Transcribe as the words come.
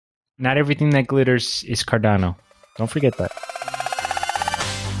Not everything that glitters is Cardano. Don't forget that.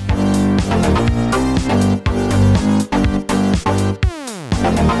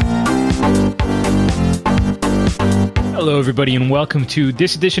 Hello, everybody, and welcome to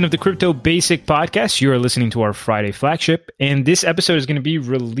this edition of the Crypto Basic Podcast. You are listening to our Friday flagship, and this episode is going to be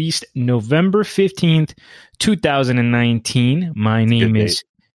released November 15th, 2019. My name is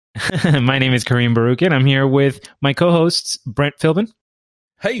Kareem Baruch, I'm here with my co-hosts, Brent Philbin.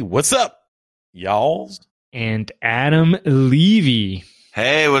 Hey, what's up, y'all? And Adam Levy.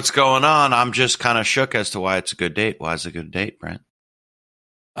 Hey, what's going on? I'm just kind of shook as to why it's a good date. Why is it a good date, Brent?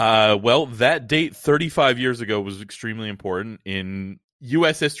 Well, that date 35 years ago was extremely important in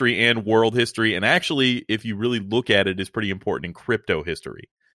U.S. history and world history, and actually, if you really look at it, is pretty important in crypto history.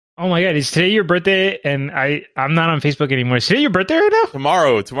 Oh my God, is today your birthday? And I'm not on Facebook anymore. Is today your birthday right now?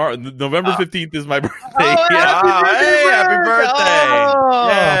 Tomorrow, November 15th is my birthday. Happy birthday! Oh,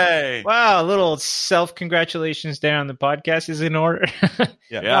 Yay! Wow, a little self-congratulations there on the podcast is in order.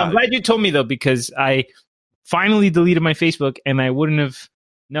 Yeah. Well, I'm glad you told me, though, because I finally deleted my Facebook, and I wouldn't have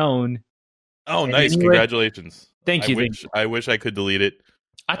known. Oh, nice. Anyway, Congratulations. Thank you. I wish I could delete it.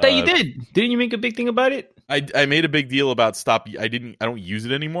 I thought you did. Didn't you make a big thing about it? I made a big deal about stop. I don't use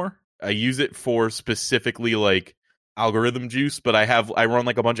it anymore. I use it for specifically like algorithm juice, but I run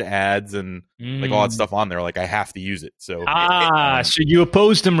like a bunch of ads and like all that stuff on there. Like I have to use it. So so you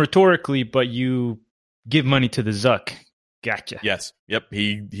oppose them rhetorically, but you give money to the Zuck. Gotcha. Yes. Yep.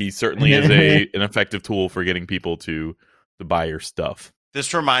 He certainly is an effective tool for getting people to buy your stuff.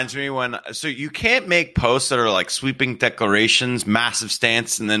 This reminds me so you can't make posts that are like sweeping declarations, massive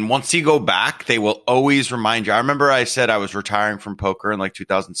stance, and then once you go back, they will always remind you. I remember I said I was retiring from poker in like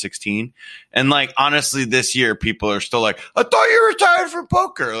 2016, and like honestly, this year people are still like, "I thought you retired from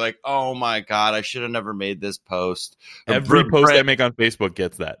poker." Like, oh my God, I should have never made this post. Every post I make on Facebook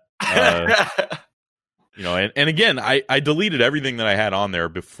gets that. And again, I deleted everything that I had on there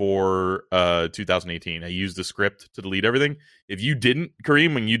before 2018. I used the script to delete everything. If you didn't,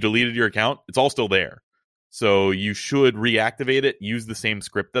 Kareem, when you deleted your account, it's all still there. So you should reactivate it, use the same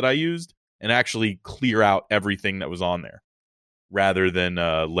script that I used, and actually clear out everything that was on there rather than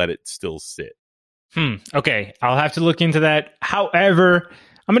let it still sit. Okay, I'll have to look into that. However,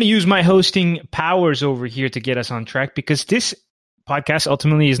 I'm going to use my hosting powers over here to get us on track because this podcast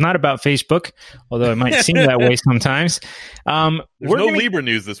ultimately is not about Facebook, although it might seem that way sometimes. There's no Libra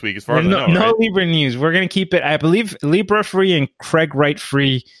news this week, as far as I know. No right? Libra news. We're going to keep it, I believe, Libra free and Craig Wright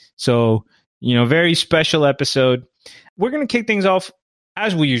free. So, very special episode. We're going to kick things off,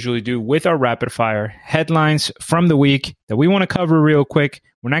 as we usually do, with our rapid fire headlines from the week that we want to cover real quick.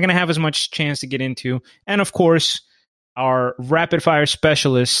 We're not going to have as much chance to get into. And of course, our rapid fire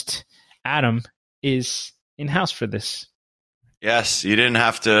specialist, Adam, is in-house for this. Yes, you didn't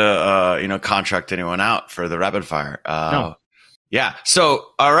have to, contract anyone out for the rapid fire. No. Yeah. So,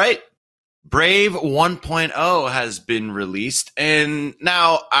 all right. Brave 1.0 has been released. And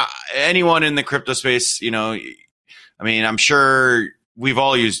now anyone in the crypto space, I'm sure we've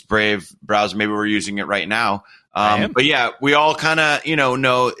all used Brave browser. Maybe we're using it right now. But yeah, we all kind of,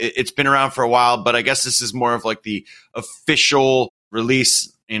 know it's been around for a while, but I guess this is more of like the official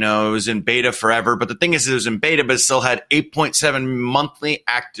release. It was in beta forever, but the thing is, it was in beta, but it still had 8.7 monthly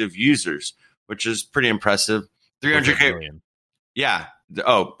active users, which is pretty impressive. 300K million. Yeah.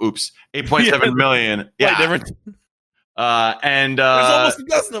 Oh, oops. 8.7 million. Yeah. Different. And there's almost a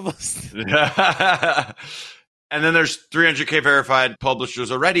dozen of us. And then there's 300K verified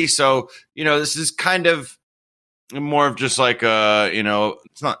publishers already. So, this is kind of more of just like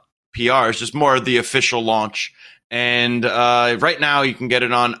it's not PR. It's just more of the official launch. And right now you can get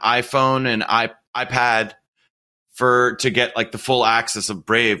it on iPhone and iPad to get like the full access of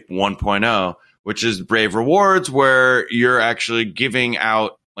Brave 1.0, which is Brave Rewards, where you're actually giving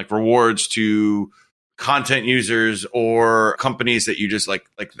out like rewards to content users or companies that you just like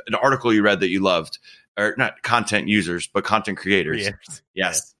an article you read that you loved, or not content users, but content creators.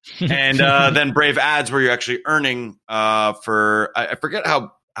 Yes. And then Brave Ads, where you're actually earning I forget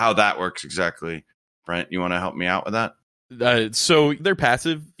how that works exactly. Brent, you want to help me out with that? So they're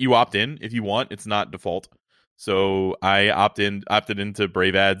passive. You opt in if you want. It's not default. So I opted into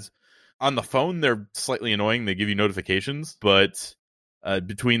Brave Ads. On the phone, they're slightly annoying. They give you notifications, but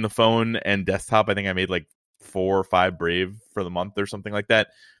between the phone and desktop, I think I made like 4 or 5 Brave for the month or something like that.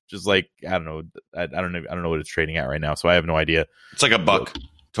 Just like I don't know. I don't know what it's trading at right now, so I have no idea. It's like $1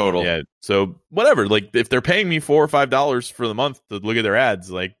 total. Yeah. So whatever. Like if they're paying me $4 or $5 for the month to look at their ads,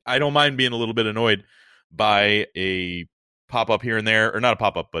 like I don't mind being a little bit annoyed by a pop up here and there, or not a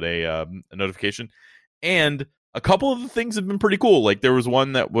pop up, but a notification. And a couple of the things have been pretty cool. Like there was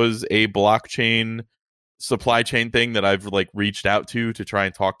one that was a blockchain supply chain thing that I've like reached out to try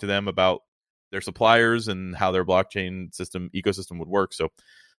and talk to them about their suppliers and how their blockchain ecosystem would work. So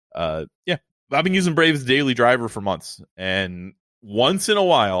yeah, I've been using Brave's daily driver for months, and once in a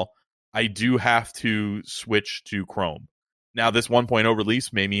while I do have to switch to Chrome. Now this 1.0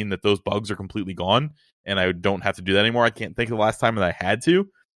 release may mean that those bugs are completely gone and I don't have to do that anymore. I can't think of the last time that I had to,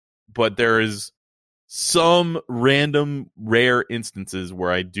 but there is some random rare instances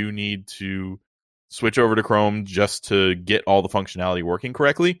where I do need to switch over to Chrome just to get all the functionality working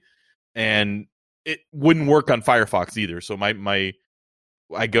correctly. And it wouldn't work on Firefox either. So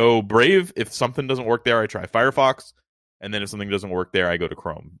I go Brave. If something doesn't work there, I try Firefox. And then if something doesn't work there, I go to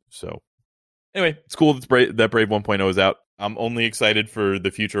Chrome. So anyway, it's cool that Brave 1.0 is out. I'm only excited for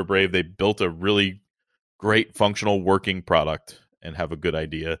the future of Brave. They built a really great functional working product and have a good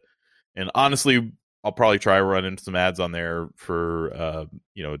idea. And honestly, I'll probably try running some ads on there for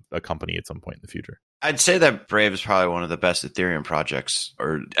a company at some point in the future. I'd say that Brave is probably one of the best Ethereum projects,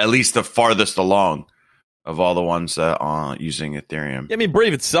 or at least the farthest along of all the ones that are using Ethereum. Yeah, I mean,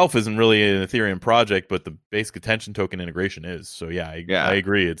 Brave itself isn't really an Ethereum project, but the basic attention token integration is. So yeah, I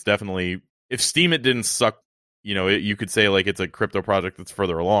agree. It's definitely, if Steemit didn't suck, you could say like it's a crypto project that's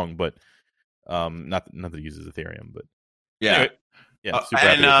further along, but not that it uses Ethereum, but yeah, anyway, yeah. Super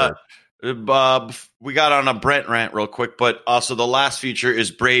happy with we got on a Brent rant real quick, but also the last feature is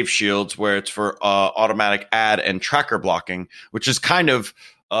Brave Shields, where it's for automatic ad and tracker blocking, which is kind of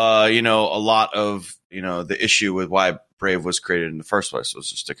a lot of the issue with why Brave was created in the first place, was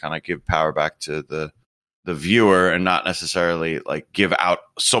just to kind of give power back to the viewer and not necessarily like give out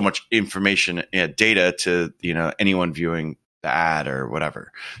so much information and data to anyone viewing the ad or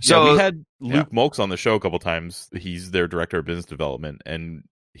whatever. So we had Luke Molks on the show a couple times. He's their director of business development, and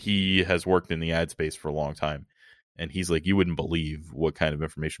he has worked in the ad space for a long time. And he's like, you wouldn't believe what kind of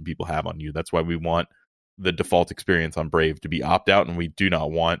information people have on you. That's why we want the default experience on Brave to be opt out, and we do not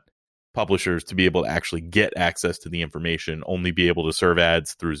want publishers to be able to actually get access to the information, only be able to serve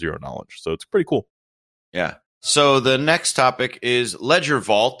ads through zero knowledge. So it's pretty cool. Yeah. So the next topic is Ledger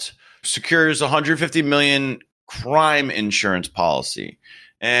Vault secures 150 million crime insurance policy.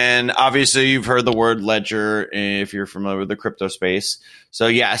 And obviously you've heard the word ledger if you're familiar with the crypto space. So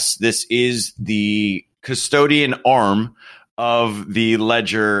yes, this is the custodian arm of the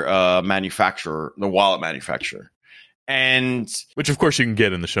ledger manufacturer, the wallet manufacturer. And which of course you can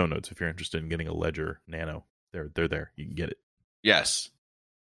get in the show notes if you're interested in getting a Ledger Nano. They're there. You can get it. Yes.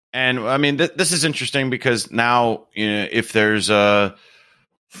 And I mean, this is interesting because now, if there's a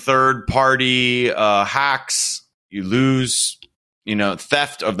third party hacks, you lose,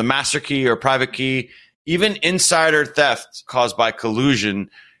 theft of the master key or private key, even insider theft caused by collusion.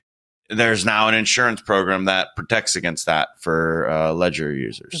 There's now an insurance program that protects against that for Ledger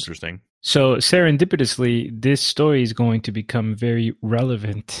users. Interesting. So serendipitously, this story is going to become very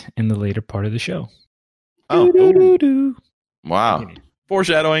relevant in the later part of the show. Oh, wow.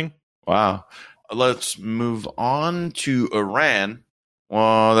 Foreshadowing. Wow. Let's move on to Iran.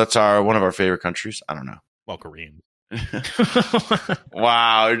 Well, that's one of our favorite countries. I don't know. Well, Korean.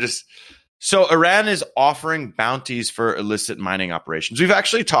 Wow. So Iran is offering bounties for illicit mining operations. We've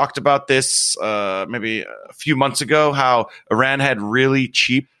actually talked about this maybe a few months ago, how Iran had really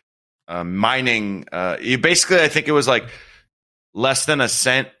cheap mining. Basically, I think it was like less than a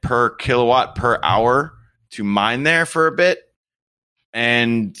cent per kilowatt per hour to mine there for a bit.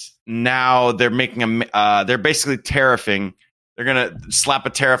 And now they're making they're basically tariffing. They're going to slap a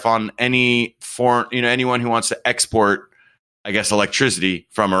tariff on any foreign, anyone who wants to export, I guess, electricity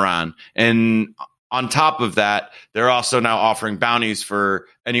from Iran. And on top of that, they're also now offering bounties for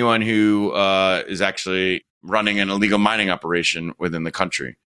anyone who is actually running an illegal mining operation within the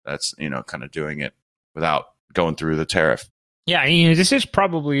country. That's, kind of doing it without going through the tariff. Yeah, this is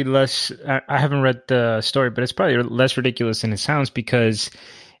probably less. I haven't read the story, but it's probably less ridiculous than it sounds, because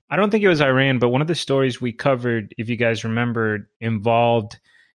I don't think it was Iran, but one of the stories we covered, if you guys remembered, involved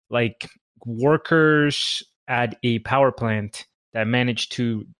like workers at a power plant that managed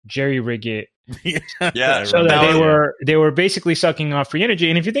to jerry-rig it. Yeah, so that they were basically sucking off free energy.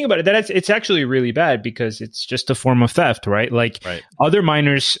 And if you think about it, it's actually really bad, because it's just a form of theft, right? Like other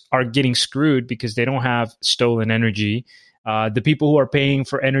miners are getting screwed because they don't have stolen energy. The people who are paying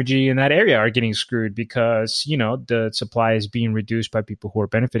for energy in that area are getting screwed because, the supply is being reduced by people who are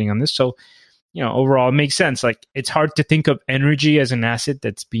benefiting on this. So, overall, it makes sense. Like, it's hard to think of energy as an asset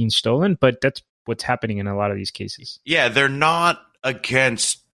that's being stolen, but that's what's happening in a lot of these cases. Yeah, they're not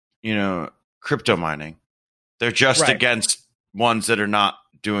against, crypto mining. They're just against ones that are not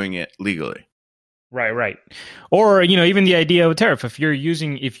doing it legally. Right. Or, even the idea of a tariff, if you're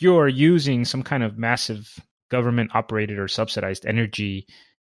using some kind of massive government operated or subsidized energy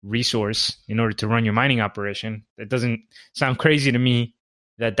resource in order to run your mining operation, that doesn't sound crazy to me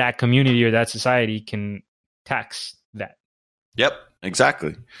that community or that society can tax that. Yep,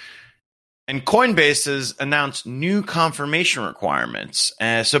 exactly. And Coinbase has announced new confirmation requirements.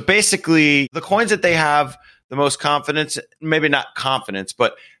 So basically, the coins that they have the most confidence, maybe not confidence,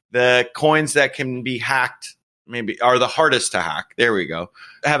 but the coins that can be hacked, maybe are the hardest to hack, there we go,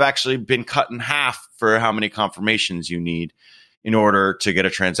 have actually been cut in half for how many confirmations you need in order to get a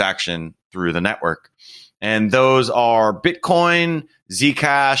transaction through the network. And those are Bitcoin,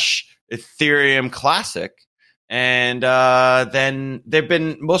 Zcash, Ethereum Classic. And then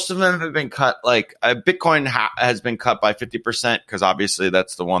most of them have been cut. Like Bitcoin has been cut by 50% because obviously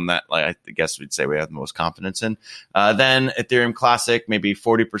that's the one that, like, I guess we'd say we have the most confidence in. Then Ethereum Classic maybe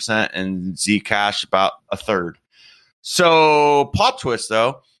 40%, and Zcash about a third. So plot twist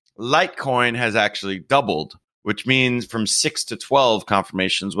though, Litecoin has actually doubled, which means from 6 to 12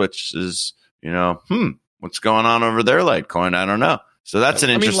 confirmations, which is what's going on over there, Litecoin? I don't know. So that's an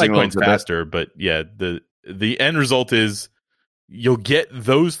interesting Litecoin's faster, but yeah, the end result is you'll get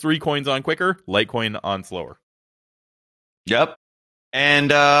those 3 coins on quicker, Litecoin on slower. Yep.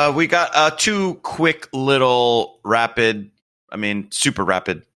 And we got 2 quick little super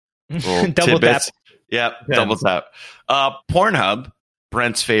rapid double tidbits. tap. Yep, double tap. Pornhub,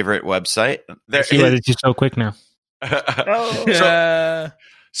 Brent's favorite website. See why it's just so quick now.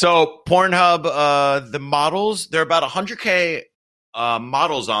 So Pornhub, the models, there are about 100K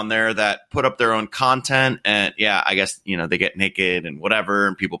models on there that put up their own content, and I guess they get naked and whatever,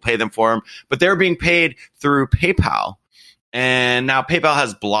 and people pay them for them, but they're being paid through PayPal, and now PayPal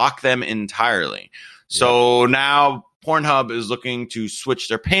has blocked them entirely. So now Pornhub is looking to switch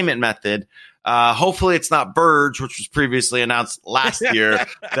their payment method. Hopefully it's not Verge, which was previously announced last year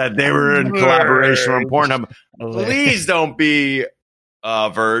that they were in collaboration with Pornhub. Please don't be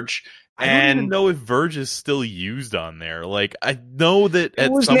Verge. I don't even know if Verge is still used on there. Like, I know that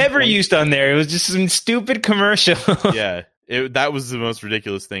it was never used on there. It was just some stupid commercial. Yeah, that was the most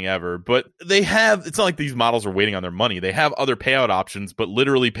ridiculous thing ever. But they have, it's not like these models are waiting on their money. They have other payout options, but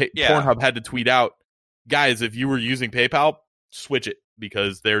literally Pornhub had to tweet out, guys, if you were using PayPal, switch it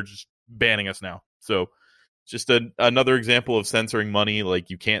because they're just banning us now. So just another example of censoring money. Like,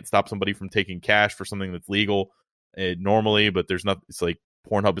 you can't stop somebody from taking cash for something that's legal normally, but there's not, it's like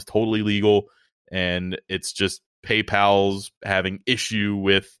Pornhub is totally legal, and it's just PayPal's having issue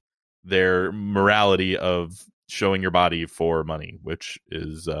with their morality of showing your body for money, which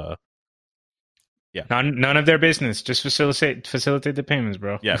is none of their business. Just facilitate the payments,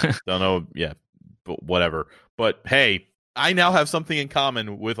 bro. Yeah, don't know. Yeah, but whatever. But hey, I now have something in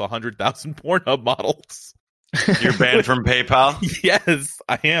common with 100,000 Pornhub models. You're banned from PayPal? Yes,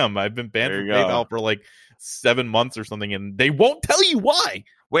 I am. I've been banned from PayPal for like 7 months or something, and they won't tell you why.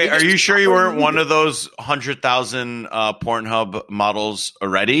 Wait, are you sure you weren't one of those 100,000 Pornhub models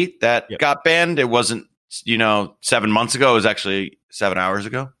already that got banned? It wasn't, 7 months ago. It was actually 7 hours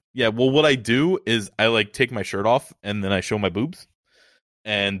ago. Yeah, well, what I do is I like take my shirt off and then I show my boobs,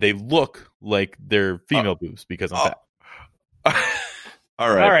 and they look like they're female boobs because I'm fat. All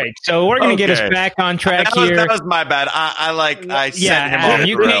right. So we're gonna get us back on track here. That was my bad. I sent him Adam,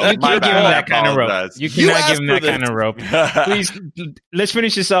 you can't give him that kind of rope. You cannot give him that kind of rope. Please, let's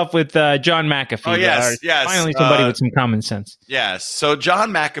finish this off with John McAfee. Oh yes. Finally, somebody with some common sense. Yes. So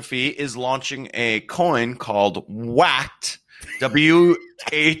John McAfee is launching a coin called Whacked, WHACKD,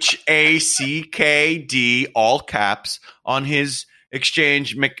 all caps, on his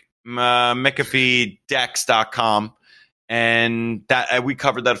exchange, McAfeeDex.com. And that we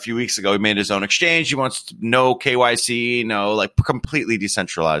covered that a few weeks ago. He made his own exchange. He wants no KYC, completely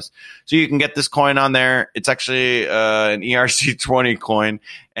decentralized. So you can get this coin on there. It's actually an ERC20 coin,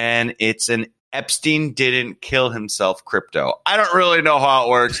 and it's an Epstein didn't kill himself crypto. I don't really know how it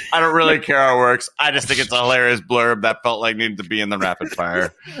works. I don't really care how it works. I just think it's a hilarious blurb that felt like needed to be in the rapid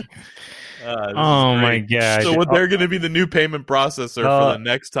fire. Oh my god! So they're going to be the new payment processor for the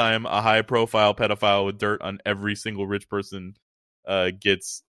next time a high-profile pedophile with dirt on every single rich person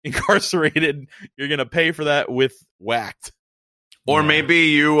gets incarcerated. You're going to pay for that with Whacked, or maybe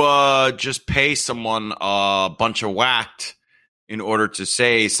you just pay someone a bunch of Whacked in order to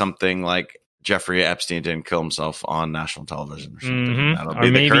say something like Jeffrey Epstein didn't kill himself on national television or something. Mm-hmm. That'll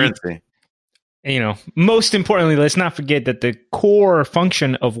be the currency. Most importantly, let's not forget that the core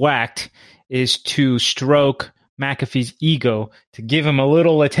function of Whacked is to stroke McAfee's ego, to give him a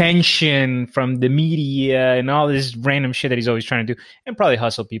little attention from the media and all this random shit that he's always trying to do, and probably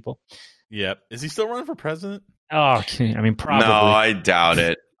hustle people. Yep. Is he still running for president? Oh, I mean, probably. No, I doubt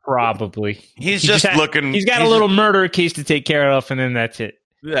it. Probably. He's just looking. He's got a little murder case to take care of, and then that's it.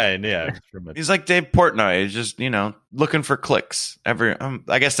 Yeah. He's like Dave Portnoy. He's just, looking for clicks.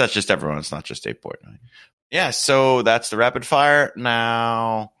 I guess that's just everyone. It's not just Dave Portnoy. Yeah, so that's the rapid fire.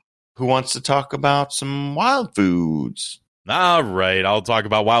 Now, who wants to talk about some wild foods? All right, I'll talk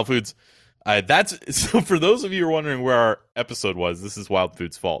about wild foods. So for those of you who are wondering where our episode was, this is Wild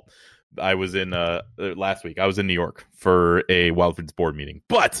Foods' fault. I was in last week. I was in New York for a Wild Foods board meeting,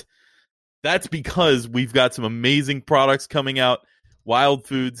 but that's because we've got some amazing products coming out. Wild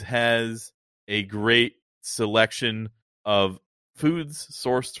Foods has a great selection of foods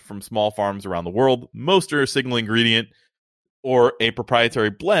sourced from small farms around the world. Most are a single ingredient or a proprietary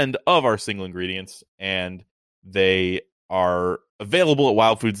blend of our single ingredients, and they are available at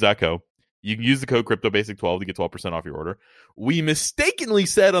wildfoods.co. You can use the code CryptoBasic12 to get 12% off your order. We mistakenly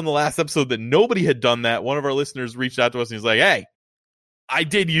said on the last episode that nobody had done that. One of our listeners reached out to us and he's like, hey, I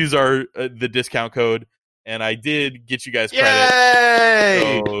did use the discount code, and I did get you guys credit.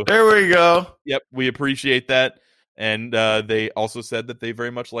 Yay! So, there we go. Yep, we appreciate that. And they also said that they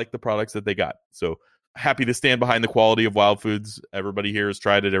very much like the products that they got. So happy to stand behind the quality of Wild Foods. Everybody here has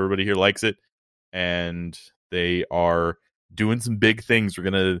tried it. Everybody here likes it. And they are doing some big things.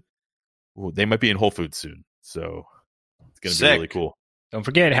 They might be in Whole Foods soon. So it's going to be really cool. Don't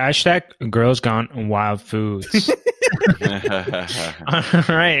forget, hashtag Girls Gone Wild Foods. All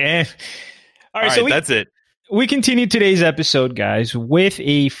right. All right, so that's it. We continue today's episode, guys, with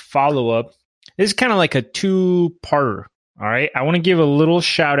a follow-up. This is kind of like a two-parter, all right? I want to give a little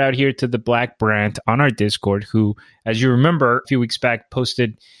shout-out here to the Black Brand on our Discord, who, as you remember, a few weeks back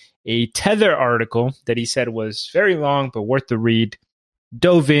posted a Tether article that he said was very long but worth the read.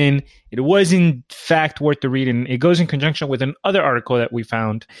 Dove in. It was, in fact, worth the read, and it goes in conjunction with another article that we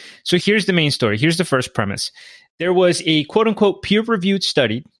found. So here's the main story. Here's the first premise. There was a quote-unquote peer-reviewed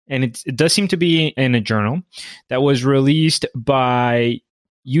study, and it does seem to be in a journal, that was released by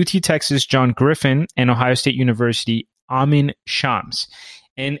UT Texas John Griffin and Ohio State University Amin Shams.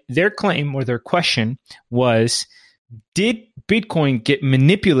 And their claim or their question was, did Bitcoin get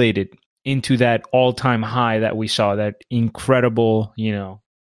manipulated into that all-time high that we saw, that incredible,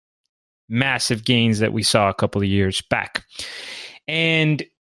 massive gains that we saw a couple of years back, and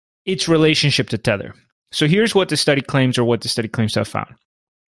its relationship to Tether? So here's what the study claims, or what the study claims to have found.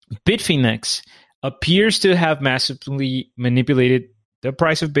 Bitfinex appears to have massively manipulated the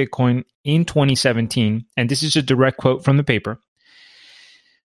price of Bitcoin in 2017, and this is a direct quote from the paper.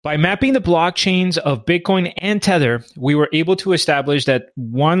 By mapping the blockchains of Bitcoin and Tether, we were able to establish that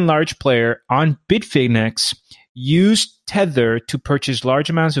one large player on Bitfinex used Tether to purchase large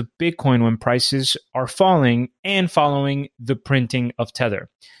amounts of Bitcoin when prices are falling and following the printing of Tether.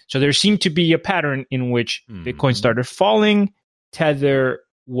 So there seemed to be a pattern in which Bitcoin started falling, Tether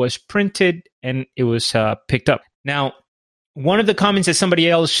was printed, and it was picked up. Now, one of the comments that somebody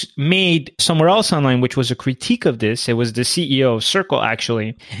else made somewhere else online, which was a critique of this, it was the CEO of Circle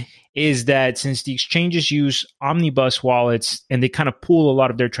actually, is that since the exchanges use omnibus wallets and they kind of pool a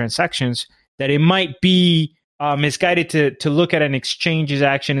lot of their transactions, that it might be misguided to look at an exchange's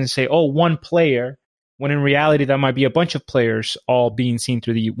action and say, oh, one player, when in reality that might be a bunch of players all being seen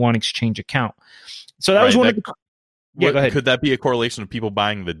through the one exchange account. So that was one of the... Yeah, go ahead. Could that be a correlation of people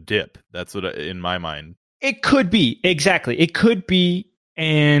buying the dip? That's what, in my mind. It could be. Exactly. It could be.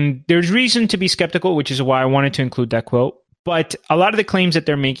 And there's reason to be skeptical, which is why I wanted to include that quote. But a lot of the claims that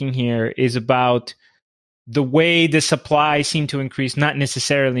they're making here is about the way the supply seemed to increase, not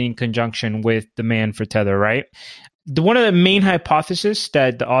necessarily in conjunction with demand for Tether, right? One of the main hypotheses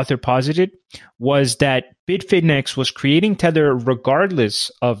that the author posited was that Bitfinex was creating Tether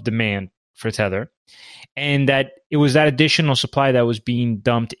regardless of demand for Tether, and that it was that additional supply that was being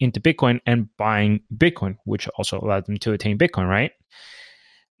dumped into Bitcoin and buying Bitcoin, which also allowed them to attain Bitcoin, right?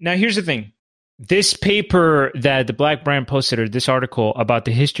 Now, here's the thing. This paper that the Black Brand posted, or this article about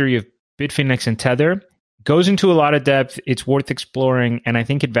the history of Bitfinex and Tether, goes into a lot of depth. It's worth exploring, and I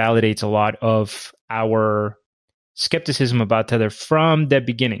think it validates a lot of our skepticism about Tether from the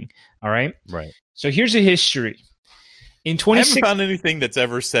beginning, all right? Right. So here's the history. In I haven't found anything that's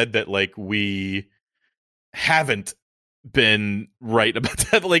ever said that, like, we haven't been right about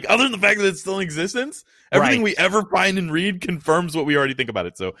that. Like, other than the fact that it's still in existence, everything we ever find and read confirms what we already think about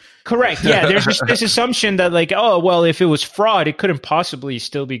it. So correct. Yeah, there's just this assumption that, like, oh, well, if it was fraud, it couldn't possibly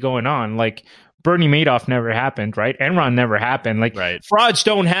still be going on. Like, Bernie Madoff never happened, right? Enron never happened. Like, frauds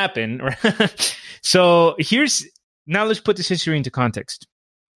don't happen. So now let's put this history into context.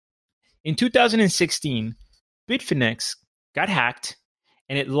 In 2016, Bitfinex got hacked,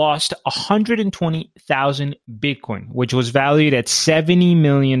 and it lost 120,000 Bitcoin, which was valued at $70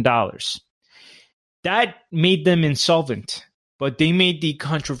 million. That made them insolvent, but they made the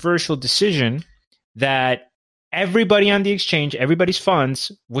controversial decision that everybody on the exchange, everybody's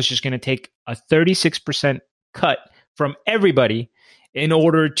funds, was just going to take a 36% cut from everybody in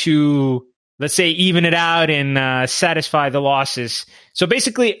order to, let's say, even it out and satisfy the losses. So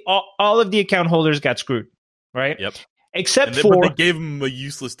basically, all of the account holders got screwed, right? Yep. Except but for they gave them a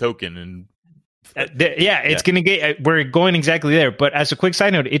useless token, and it's going to get. We're going exactly there. But as a quick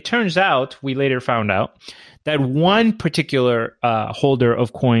side note, it turns out we later found out that one particular holder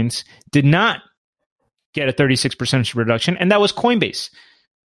of coins did not get a 36% reduction, and that was Coinbase.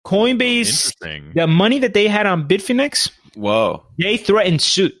 Coinbase, the money that they had on Bitfinex, they threatened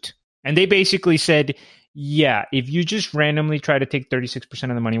suit. And they basically said, yeah, if you just randomly try to take 36%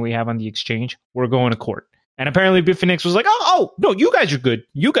 of the money we have on the exchange, we're going to court. And apparently Bitfinex was like, oh, no, you guys are good.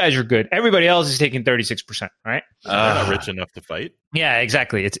 You guys are good. Everybody else is taking 36%, right? They're not rich enough to fight. Yeah,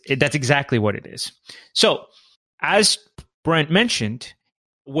 exactly. That's exactly what it is. So, as Brent mentioned,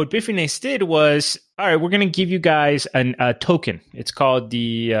 what Bitfinex did was, all right, we're going to give you guys a token. It's called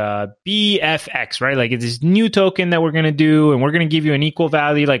the BFX, right? Like it's this new token that we're going to do, and we're going to give you an equal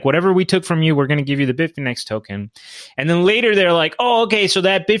value. Like whatever we took from you, we're going to give you the Bitfinex token. And then later they're like, oh, okay, so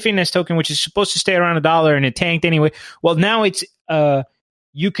that Bitfinex token, which is supposed to stay around $1 and it tanked anyway. Well, now it's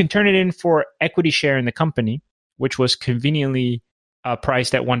you can turn it in for equity share in the company, which was conveniently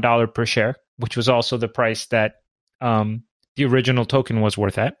priced at $1 per share, which was also the price that the original token was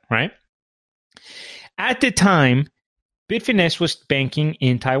worth at, right? At the time, Bitfinex was banking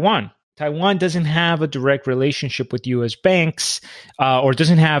in Taiwan. Taiwan doesn't have a direct relationship with U.S. banks or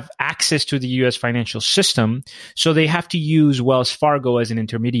doesn't have access to the U.S. financial system, so they have to use Wells Fargo as an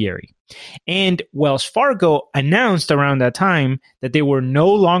intermediary. And Wells Fargo announced around that time that they were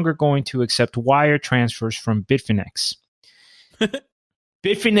no longer going to accept wire transfers from Bitfinex.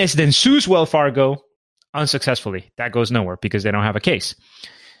 Bitfinex then sues Wells Fargo unsuccessfully. That goes nowhere because they don't have a case.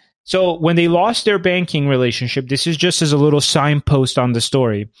 So when they lost their banking relationship, this is just as a little signpost on the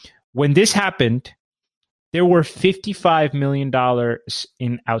story. When this happened, there were $55 million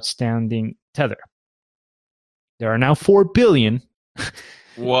in outstanding Tether. There are now 4 billion.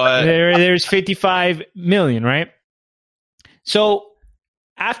 What? There's 55 million, right? So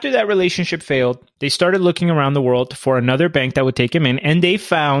after that relationship failed, they started looking around the world for another bank that would take him in, and they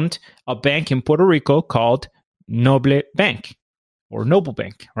found a bank in Puerto Rico called Noble Bank, or Noble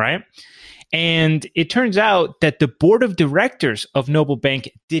Bank, right? And it turns out that the board of directors of Noble Bank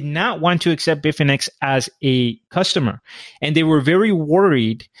did not want to accept Bitfinex as a customer. And they were very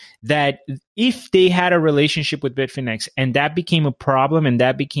worried that if they had a relationship with Bitfinex and that became a problem and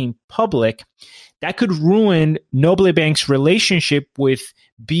that became public, that could ruin Noble Bank's relationship with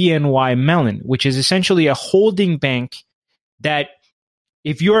BNY Mellon, which is essentially a holding bank that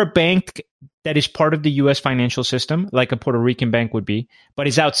if you're a bank that is part of the U.S. financial system, like a Puerto Rican bank would be, but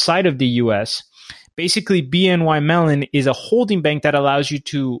is outside of the U.S., basically BNY Mellon is a holding bank that allows you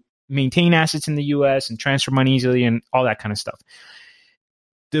to maintain assets in the U.S. and transfer money easily and all that kind of stuff.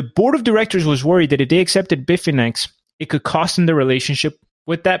 The board of directors was worried that if they accepted Bitfinex, it could cost them the relationship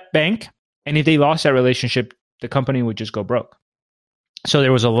with that bank. And if they lost that relationship, the company would just go broke. So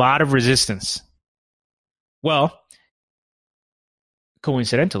there was a lot of resistance. Well,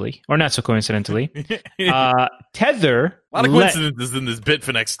 coincidentally, or not so coincidentally, Tether... A lot of coincidences in this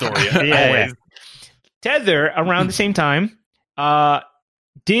Bitfinex story. Yeah. Tether, around the same time,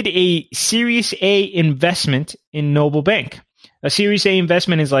 did a Series A investment in Noble Bank. A Series A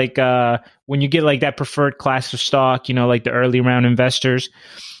investment is like when you get like that preferred class of stock, you know, like the early round investors.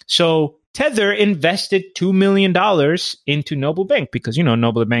 So Tether invested $2 million into Noble Bank because, you know,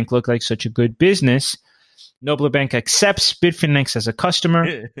 Noble Bank looked like such a good business. Noble Bank accepts Bitfinex as a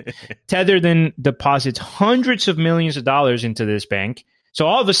customer. Tether then deposits hundreds of millions of dollars into this bank. So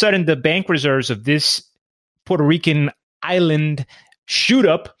all of a sudden, the bank reserves of this Puerto Rican island shoot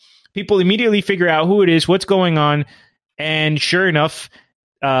up. People immediately figure out who it is, what's going on. And sure enough,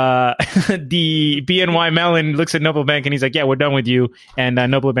 the BNY Mellon looks at Noble Bank and he's like, yeah, we're done with you. And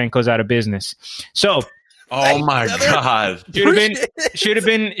Noble Bank goes out of business. So, oh my God. Should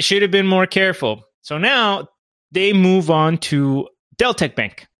have been more careful. So now they move on to Deltec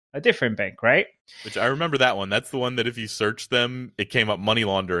Bank, a different bank, right? Which I remember that one. That's the one that if you search them, it came up money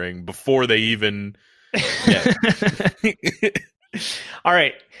laundering before they even... Yeah. All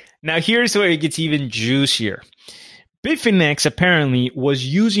right. Now here's where it gets even juicier. Bitfinex apparently was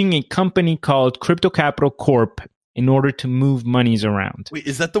using a company called Crypto Capital Corp in order to move monies around. Wait,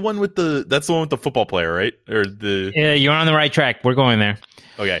 is that the one with that's the one with the football player, right? Or the Yeah, you're on the right track. We're going there.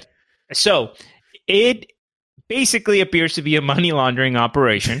 Okay. So it basically appears to be a money laundering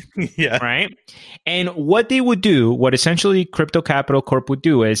operation. Yeah. Right. And what they would do, what essentially Crypto Capital Corp would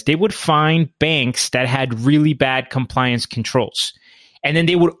do is they would find banks that had really bad compliance controls. And then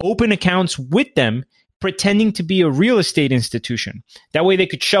they would open accounts with them, pretending to be a real estate institution. That way they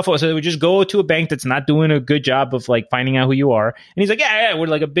could shuffle. So they would just go to a bank that's not doing a good job of like finding out who you are. And he's like, yeah, we're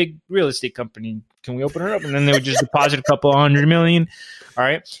like a big real estate company. Can we open it up? And then they would just deposit a couple $100 million. All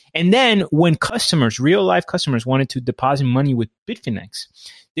right. And then when customers, real life customers, wanted to deposit money with Bitfinex,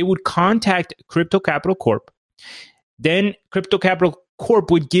 they would contact Crypto Capital Corp. Then Crypto Capital Corp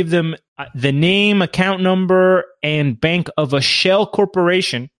would give them the name, account number, and bank of a shell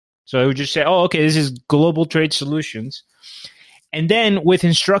corporation. So it would just say, oh, okay, this is Global Trade Solutions. And then with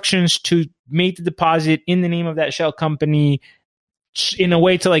instructions to make the deposit in the name of that shell company in a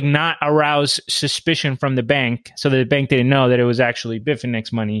way to like not arouse suspicion from the bank, so that the bank didn't know that it was actually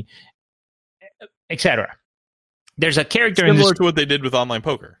Bitfinex money, etc. There's a character similar in this to what they did with online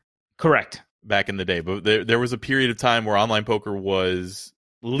poker. Correct. Back in the day, but there was a period of time where online poker was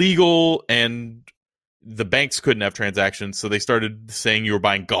legal and the banks couldn't have transactions, so they started saying you were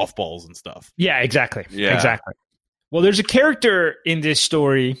buying golf balls and stuff. Yeah, exactly. Yeah. Exactly. Well, there's a character in this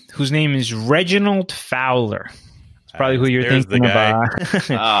story whose name is Reginald Fowler. It's probably who you're There's thinking the guy.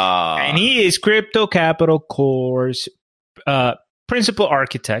 about. And he is Crypto Capital Corp's principal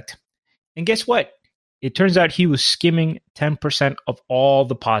architect. And guess what? It turns out he was skimming 10% of all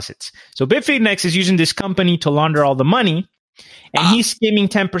deposits. So Bitfinex is using this company to launder all the money, and he's skimming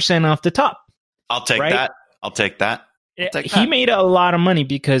 10% off the top. I'll take right? that. I'll take that. He made a lot of money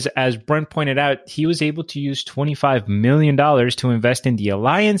because, as Brent pointed out, he was able to use $25 million to invest in the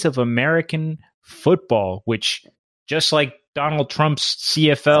Alliance of American Football, which, just like Donald Trump's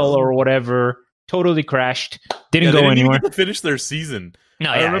CFL or whatever, totally crashed. Didn't go anywhere. Even get to finish their season. No,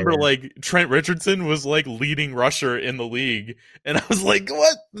 I remember like Trent Richardson was like leading rusher in the league, and I was like,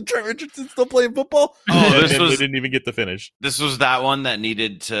 "What? Trent Richardson's still playing football?" Oh, they didn't even get to finish. This was that one that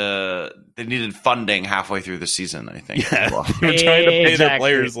needed funding halfway through the season, I think. Yeah, Well. they were trying to pay their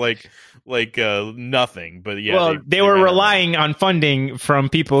players like nothing, but yeah. Well, they were relying on funding from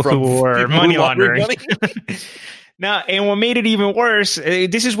people who were money laundering. Now, and what made it even worse,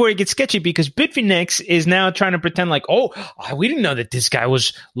 this is where it gets sketchy, because Bitfinex is now trying to pretend like, we didn't know that this guy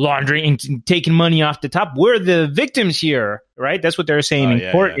was laundering and taking money off the top. We're the victims here, right? That's what they're saying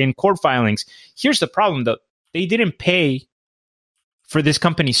in court filings. Here's the problem, though. They didn't pay for this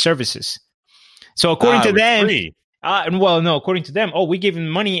company's services. So according to them, according to them, we gave them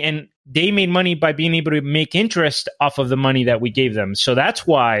money, and they made money by being able to make interest off of the money that we gave them. So that's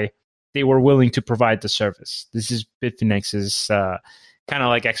why they were willing to provide the service. This is Bitfinex's kind of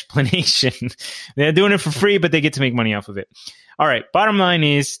like explanation. They're doing it for free, but they get to make money off of it. All right. Bottom line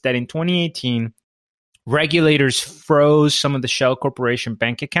is that in 2018, regulators froze some of the Shell Corporation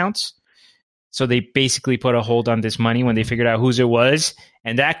bank accounts. So they basically put a hold on this money when they figured out whose it was.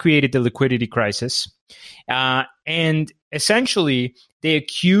 And that created the liquidity crisis. And essentially, they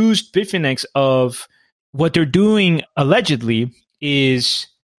accused Bitfinex of what they're doing allegedly is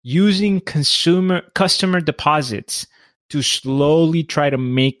using customer deposits to slowly try to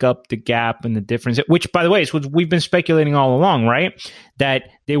make up the gap and the difference, which, by the way, is what we've been speculating all along, right? That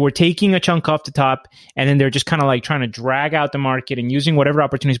they were taking a chunk off the top, and then they're just kind of like trying to drag out the market and using whatever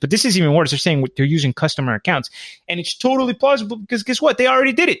opportunities. But this is even worse. They're saying they're using customer accounts. And it's totally plausible because guess what? They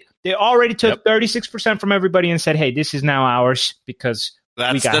already did it. They already took 36% from everybody and said, hey, this is now ours because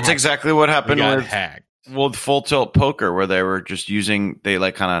that's exactly what happened with hacked. Well, Full Tilt Poker, where they were just they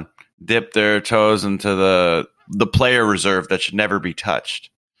like kind of dipped their toes into the player reserve that should never be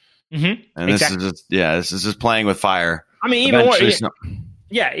touched. Mm-hmm. And this is just playing with fire. I mean, even worse.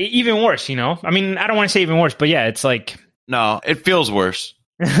 Even worse, you know? I mean, I don't want to say even worse, but yeah, it's like... No, it feels worse.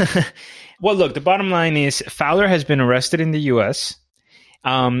 Well, look, the bottom line is Fowler has been arrested in the U.S.,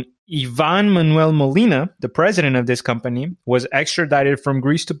 Ivan Manuel Molina, the president of this company, was extradited from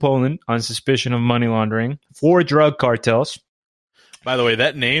Greece to Poland on suspicion of money laundering for drug cartels. By the way,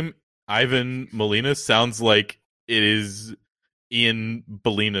 that name, Ivan Molina, sounds like it is Ian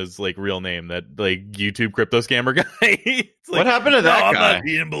Bellina's like real name, that like YouTube crypto scammer guy. Like, what happened to that guy? I'm not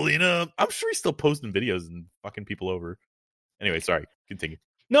Ian Bellina. I'm sure he's still posting videos and fucking people over. Anyway, sorry. Continue.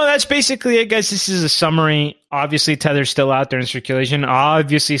 No, that's basically it, guys. This is a summary. Obviously, Tether's still out there in circulation.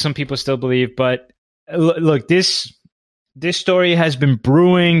 Obviously, some people still believe. But look, this story has been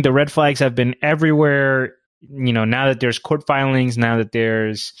brewing. The red flags have been everywhere. You know, now that there's court filings, now that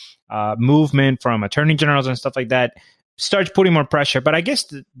there's movement from attorney generals and stuff like that starts putting more pressure. But I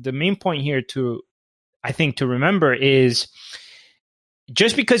guess the main point here to remember is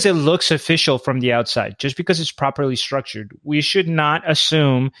just because it looks official from the outside, just because it's properly structured, we should not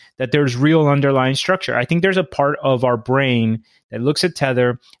assume that there's real underlying structure. I think there's a part of our brain that looks at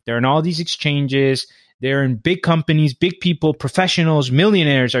Tether. They're in all these exchanges. They're in big companies, big people, professionals,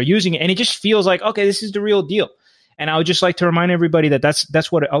 millionaires are using it. And it just feels like, okay, this is the real deal. And I would just like to remind everybody that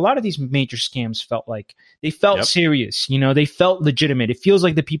that's what a lot of these major scams felt like. They felt serious. They felt legitimate. It feels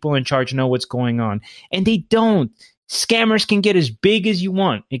like the people in charge know what's going on. And they don't. Scammers can get as big as you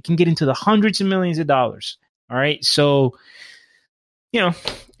want. It can get into the hundreds of millions of dollars. All right. So,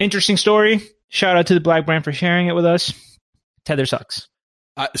 interesting story. Shout out to the Black Brand for sharing it with us. Tether sucks.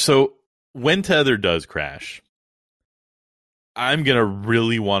 So when Tether does crash, I'm going to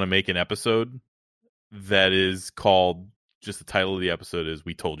really want to make an episode that is called, just the title of the episode is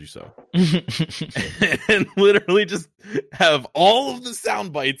 "We Told You So," and literally just have all of the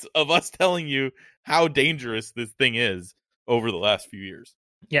sound bites of us telling you how dangerous this thing is over the last few years.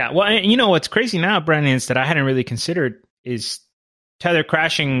 Yeah, well, what's crazy now, Brandon, is that I hadn't really considered is Tether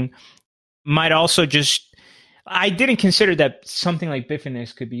crashing might also just. I didn't consider that something like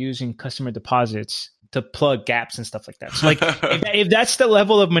Bitfinex could be using customer deposits to plug gaps and stuff like that. So, if that's the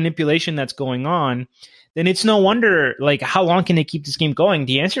level of manipulation that's going on, then it's no wonder, how long can they keep this game going?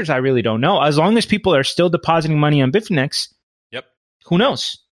 The answer is I really don't know. As long as people are still depositing money on Bitfinex, who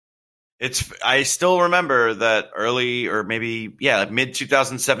knows? I still remember that early or maybe, mid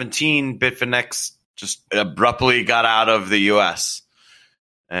 2017, Bitfinex just abruptly got out of the U.S.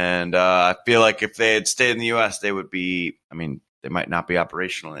 And I feel like if they had stayed in the U.S., they would be, they might not be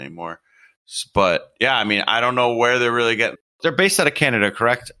operational anymore. But I don't know where they're really getting. They're based out of Canada,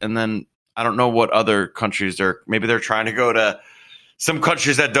 correct? And then I don't know what other countries maybe they're trying to go to some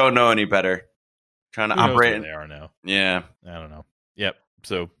countries that don't know any better. Trying to operate. Where they are now. Yeah. I don't know. Yep.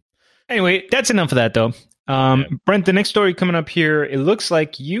 So anyway, that's enough of that though. Brent, the next story coming up here, it looks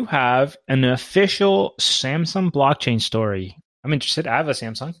like you have an official Samsung blockchain story. I'm interested. I have a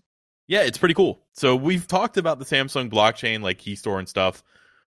Samsung. Yeah, it's pretty cool. So we've talked about the Samsung blockchain, like Keystore and stuff,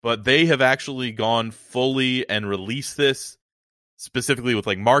 but they have actually gone fully and released this specifically with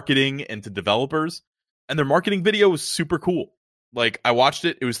marketing and to developers. And their marketing video was super cool. I watched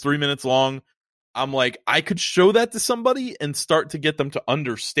it. It was 3 minutes long. I'm like, I could show that to somebody and start to get them to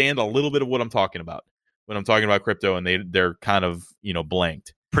understand a little bit of what I'm talking about when I'm talking about crypto, and they're kind of,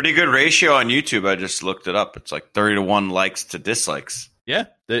 blanked. Pretty good ratio on YouTube. I just looked it up. It's 30-1 likes to dislikes. Yeah,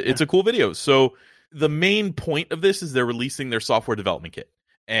 it's a cool video. So the main point of this is they're releasing their software development kit.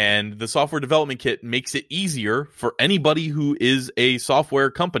 And the software development kit makes it easier for anybody who is a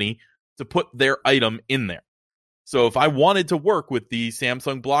software company to put their item in there. So if I wanted to work with the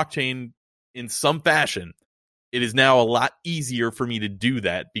Samsung blockchain in some fashion, it is now a lot easier for me to do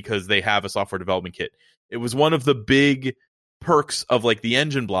that because they have a software development kit. It was one of the big perks of the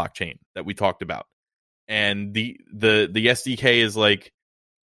Engine blockchain that we talked about. And the SDK is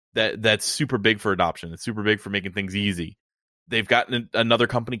that's super big for adoption. It's super big for making things easy. They've got another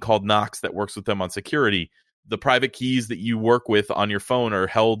company called Knox that works with them on security. The private keys that you work with on your phone are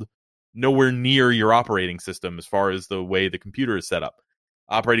held nowhere near your operating system as far as the way the computer is set up.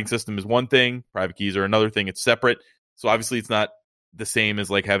 Operating system is one thing, private keys are another thing. It's separate. So obviously it's not the same as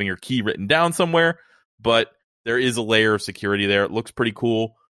having your key written down somewhere, but there is a layer of security there. It looks pretty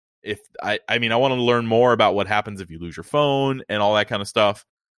cool. I want to learn more about what happens if you lose your phone and all that kind of stuff.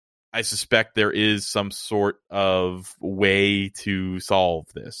 I suspect there is some sort of way to solve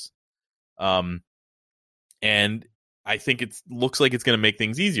this. And I think it looks like it's going to make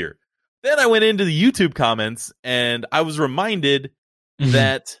things easier. Then I went into the YouTube comments and I was reminded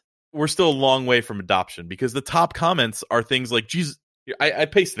that we're still a long way from adoption, because the top comments are things like, Jesus, I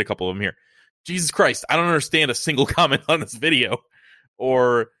pasted a couple of them here. Jesus Christ, I don't understand a single comment on this video.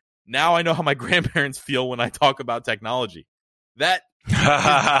 Or, now I know how my grandparents feel when I talk about technology. That is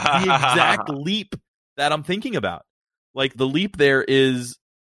the exact leap that I'm thinking about. The leap there is,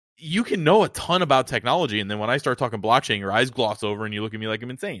 you can know a ton about technology, and then when I start talking blockchain, your eyes gloss over and you look at me like I'm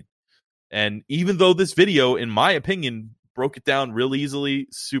insane. And even though this video, in my opinion, broke it down real easily,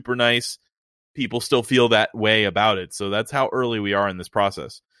 super nice, people still feel that way about it. So that's how early we are in this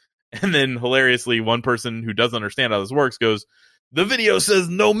process. And then hilariously, one person who doesn't understand how this works goes, the video says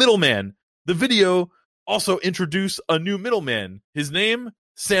no middleman. The video also introduced a new middleman. His name,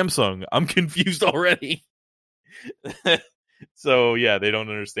 Samsung. I'm confused already. So yeah, they don't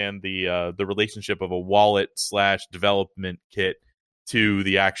understand the relationship of a wallet / development kit to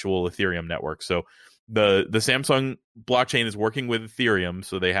the actual Ethereum network. So The Samsung blockchain is working with Ethereum,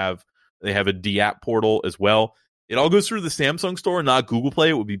 so they have a DApp portal as well. It all goes through the Samsung store, not Google Play.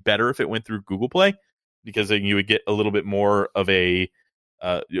 It would be better if it went through Google Play, because then you would get a little bit more of a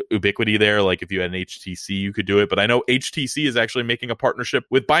ubiquity there. Like if you had an HTC, you could do it. But I know HTC is actually making a partnership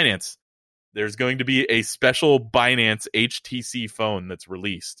with Binance. There's going to be a special Binance HTC phone that's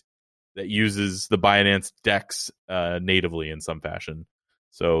released that uses the Binance DeX natively in some fashion.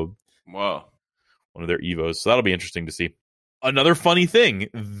 So, wow, one of their Evos. So that'll be interesting to see. Another funny thing,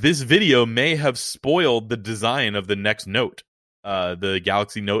 this video may have spoiled the design of the next Note, the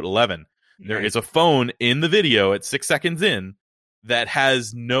Galaxy Note 11. There is a phone in the video at 6 seconds in that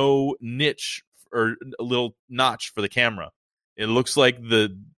has no niche or a little notch for the camera. It looks like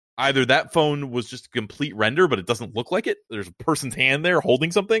either that phone was just a complete render, but it doesn't look like it. There's a person's hand there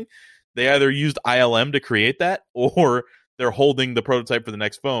holding something. They either used ILM to create that, or they're holding the prototype for the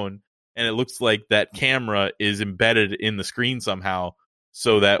next phone, and it looks like that camera is embedded in the screen somehow,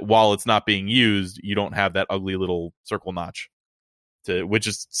 so that while it's not being used, you don't have that ugly little circle notch, which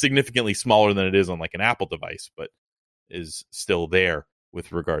is significantly smaller than it is on like an Apple device, but is still there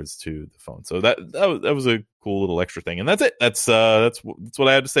with regards to the phone. So that was a cool little extra thing. And that's it. That's what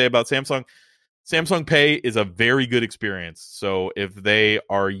I had to say about Samsung. Samsung Pay is a very good experience. So if they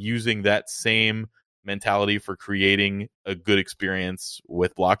are using that same mentality for creating a good experience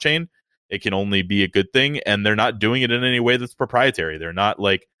with blockchain, it can only be a good thing. And they're not doing it in any way that's proprietary. They're not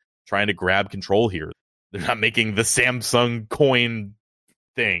like trying to grab control here. They're not making the Samsung coin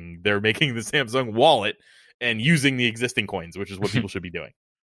thing. They're making the Samsung wallet and using the existing coins, which is what people should be doing.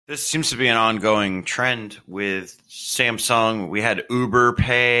 This seems to be an ongoing trend with Samsung. We had Uber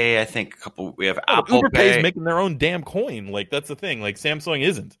Pay. I think we have Apple Uber Pay. Pay is making their own damn coin. Like, that's the thing. Like, Samsung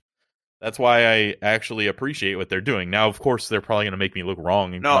isn't. That's why I actually appreciate what they're doing. Now, of course, they're probably going to make me look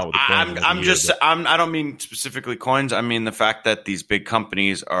wrong. And I don't mean specifically coins. I mean the fact that these big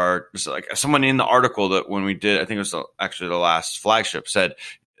companies are like someone in the article that when we did, I think it was actually the last flagship, said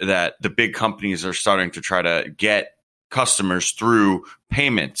that the big companies are starting to try to get customers through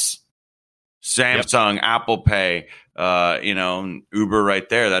payments. Samsung, yep. Apple Pay, Uber right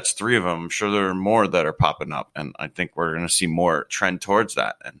there. That's 3 of them. I'm sure there are more that are popping up. And I think we're going to see more trend towards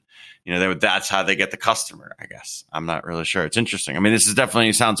that. And, that's how they get the customer, I guess. I'm not really sure. It's interesting. I mean, this is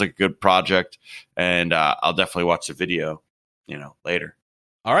definitely sounds like a good project. And I'll definitely watch the video, later.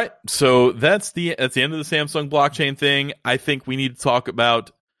 All right. So that's the end of the Samsung blockchain thing. I think we need to talk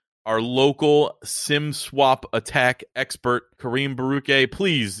about our local SIM swap attack expert, Kareem Baruche.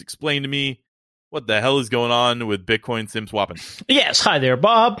 Please explain to me what the hell is going on with Bitcoin SIM swapping. Yes, hi there,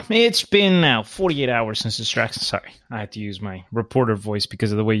 Bob. It's been now 48 hours since distraction. Sorry, I had to use my reporter voice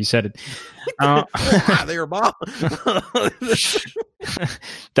because of the way you said it. Hi there, Bob.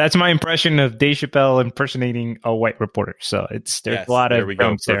 That's my impression of Dave Chappelle impersonating a white reporter. So there's a lot of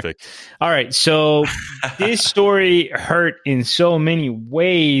jokes there. Perfect. All right, so this story hurt in so many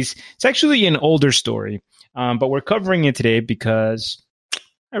ways. It's actually an older story, but we're covering it today because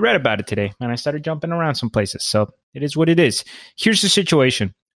I read about it today and I started jumping around some places. So it is what it is. Here's the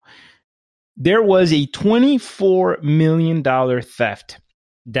situation. There was a $24 million theft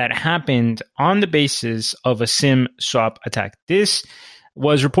that happened on the basis of a SIM swap attack. This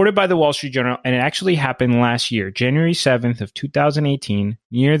was reported by the Wall Street Journal, and it actually happened last year, January 7th of 2018,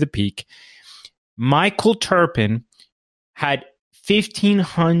 near the peak. Michael Turpin had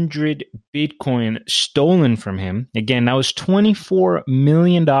 1,500 Bitcoin stolen from him. Again, that was $24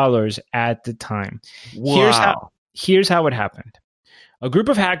 million at the time. Wow. Here's how it happened. A group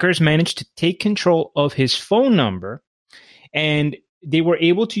of hackers managed to take control of his phone number, and they were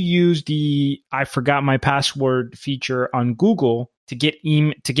able to use the I forgot my password feature on Google to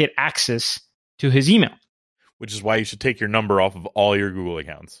get access to his email. Which is why you should take your number off of all your Google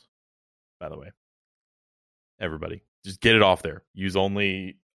accounts, by the way. Everybody. Just get it off there. Use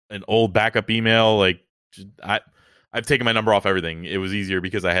only an old backup email. I've taken my number off everything. It was easier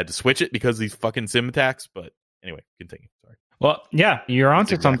because I had to switch it because of these fucking SIM attacks. But anyway, continue. Sorry. Well, yeah, you're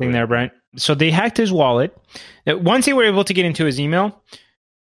onto something there, Brent. So they hacked his wallet. Once they were able to get into his email,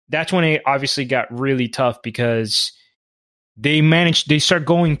 that's when it obviously got really tough because they start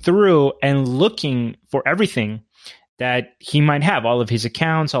going through and looking for everything that he might have, all of his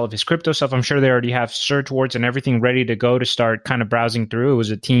accounts, all of his crypto stuff. I'm sure they already have search words and everything ready to go to start kind of browsing through. It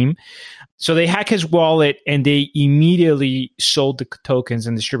was a team. So they hack his wallet and they immediately sold the tokens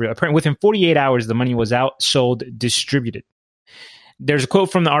and distributed. Apparently, within 48 hours, the money was out, sold, distributed. There's a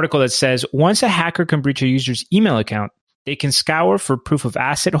quote from the article that says, once a hacker can breach a user's email account, they can scour for proof of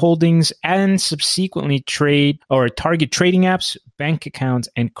asset holdings and subsequently trade or target trading apps, bank accounts,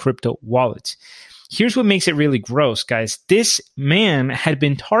 and crypto wallets. here's what makes it really gross, guys. This man had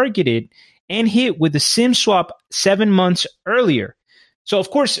been targeted and hit with the SIM swap 7 months earlier. So, of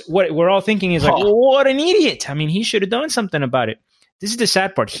course, what we're all thinking is like, what an idiot. I mean, he should have done something about it. This is the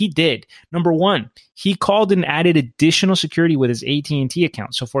sad part. He did. Number one, he called and added additional security with his AT&T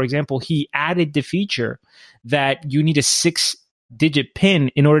account. So, for example, he added the feature that you need a 6-digit PIN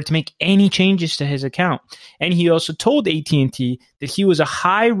in order to make any changes to his account. And he also told AT&T that he was a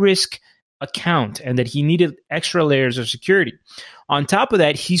high-risk account and that he needed extra layers of security. On top of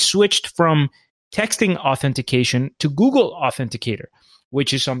that, he switched from texting authentication to Google Authenticator,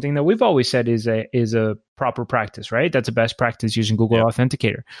 which is something that we've always said is a proper practice, right? That's a best practice using Google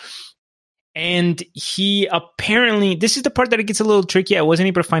Authenticator. And he apparently, this is the part that it gets a little tricky. I wasn't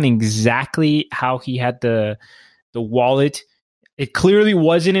able to find exactly how he had the wallet. It clearly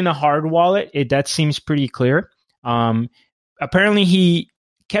wasn't in a hard wallet. That seems pretty clear. Apparently, he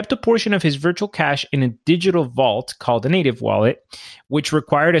kept a portion of his virtual cash in a digital vault called a native wallet, which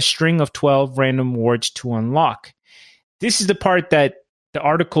required a string of 12 random words to unlock. This is the part that the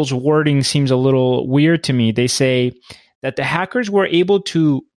article's wording seems a little weird to me. They say that the hackers were able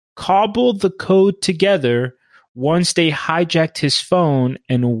to cobble the code together once they hijacked his phone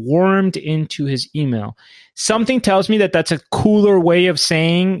and wormed into his email. Something tells me that that's a cooler way of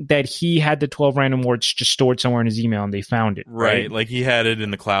saying that he had the 12 random words just stored somewhere in his email and they found it. Right. Like he had it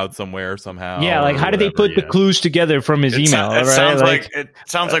in the cloud somewhere somehow. Yeah, like how did they put the clues together from his email? It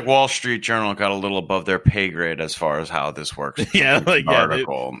sounds like Wall Street Journal got a little above their pay grade as far as how this works.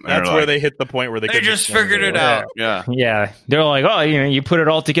 Article. That's where they hit the point where they just figured it out. Yeah. They're like, oh, you put it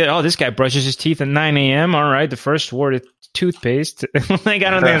all together. Oh, this guy brushes his teeth at 9 a.m. All right. The first word is toothpaste. Like, I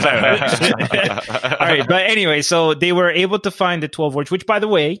don't think it's all right. But anyway, so they were able to find the 12 words, which, by the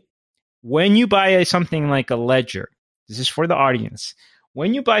way, when you buy something like a ledger, this is for the audience.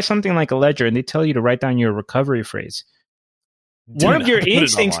 When you buy something like a ledger and they tell you to write down your recovery phrase, one of your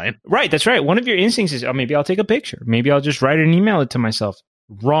instincts, right? That's right. One of your instincts is, oh, maybe I'll take a picture. Maybe I'll just write it and email it to myself.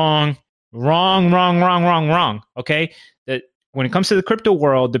 Wrong. Okay. When it comes to the crypto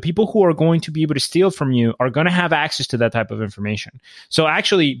world, the people who are going to be able to steal from you are going to have access to that type of information. So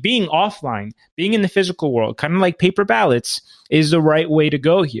actually being offline, being in the physical world, kind of like paper ballots, is the right way to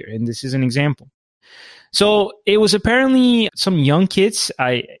go here. And this is an example. So it was apparently some young kids.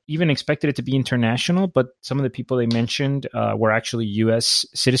 I even expected it to be international, but some of the people they mentioned were actually U.S.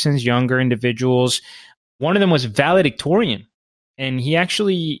 citizens, younger individuals. One of them was valedictorian, and he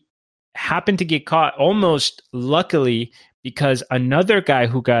actually happened to get caught almost luckily because another guy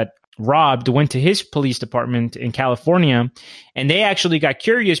who got robbed went to his police department in California, and they actually got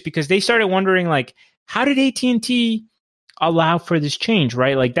curious because they started wondering, like, how did AT&T allow for this change,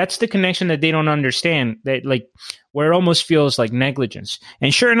 right? Like, that's the connection that they don't understand, that like where it almost feels like negligence.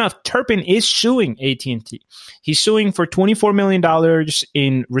 And sure enough, Turpin is suing AT&T. He's suing for $24 million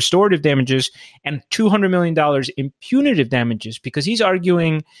in restorative damages and $200 million in punitive damages because he's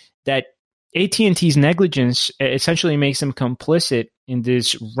arguing that AT&T's negligence essentially makes them complicit in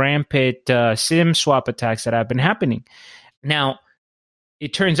this rampant SIM swap attacks that have been happening. Now,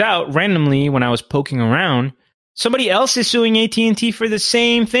 it turns out randomly when I was poking around, somebody else is suing AT&T for the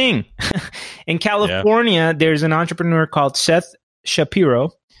same thing. In California, there's an entrepreneur called Seth Shapiro.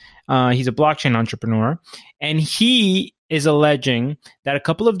 He's a blockchain entrepreneur, and he is alleging that a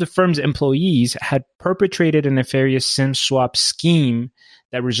couple of the firm's employees had perpetrated a nefarious SIM swap scheme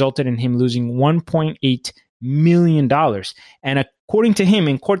that resulted in him losing $1.8 million. And according to him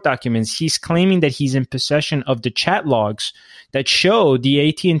in court documents, he's claiming that he's in possession of the chat logs that show the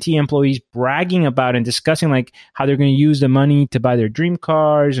AT&T employees bragging about and discussing like how they're going to use the money to buy their dream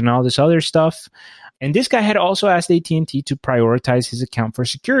cars and all this other stuff. And this guy had also asked AT&T to prioritize his account for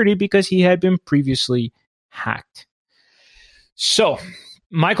security because he had been previously hacked. So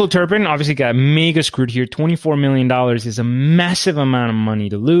Michael Turpin obviously got mega screwed here. $24 million is a massive amount of money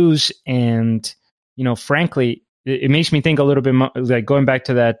to lose. And, you know, frankly, it makes me think a little bit like going back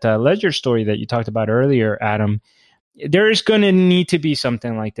to that Ledger story that you talked about earlier, Adam. There is going to need to be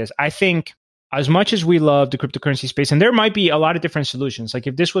something like this. I think as much as we love the cryptocurrency space, and there might be a lot of different solutions. Like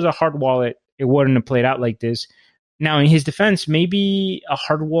if this was a hard wallet, it wouldn't have played out like this. Now, in his defense, maybe a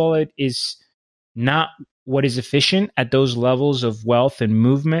hard wallet is not what is efficient at those levels of wealth and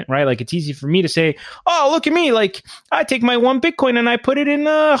movement, right? Like it's easy for me to say, oh, look at me. Like I take my one Bitcoin and I put it in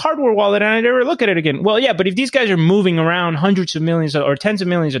a hardware wallet and I never look at it again. Well, yeah, but if these guys are moving around hundreds of millions or tens of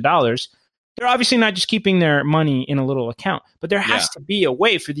millions of dollars, they're obviously not just keeping their money in a little account, but there has to be a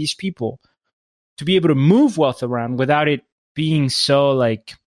way for these people to be able to move wealth around without it being so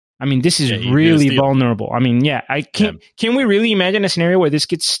like, I mean, this is really vulnerable. I mean, can we really imagine a scenario where this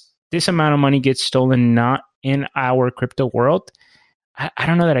gets this amount of money gets stolen not in our crypto world, I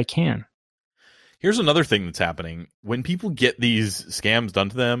don't know that I can. Here's another thing that's happening. When people get these scams done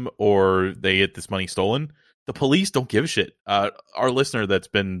to them or they get this money stolen, the police don't give a shit. Our listener that's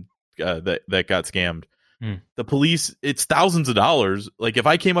been that got scammed, the police, it's thousands of dollars. Like if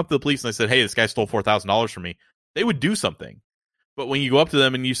I came up to the police and I said, hey, this guy stole $4,000 from me, they would do something. But when you go up to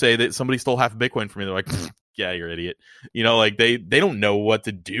them and you say that somebody stole half a Bitcoin from me, they're like, yeah, you're an idiot. You know, like they don't know what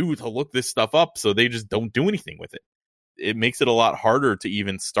to do to look this stuff up, so they just don't do anything with it. It makes it a lot harder to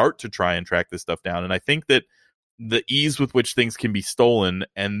even start to try and track this stuff down. And I think that the ease with which things can be stolen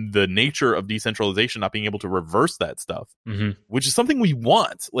and the nature of decentralization not being able to reverse that stuff, which is something we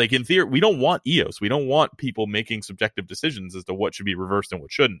want. Like in theory, we don't want EOS. We don't want people making subjective decisions as to what should be reversed and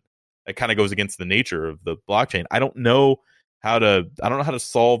what shouldn't. That kind of goes against the nature of the blockchain. I don't know how to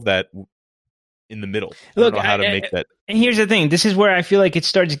solve that in the middle. Look, I don't know how to make that. And here's the thing. This is where I feel like it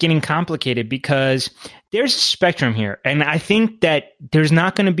starts getting complicated because there's a spectrum here. And I think that there's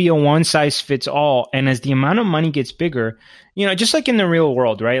not going to be a one size fits all. And as the amount of money gets bigger, you know, just like in the real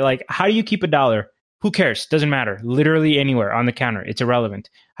world, right? Like, how do you keep $1? Who cares? Doesn't matter. Literally anywhere on the counter. It's irrelevant.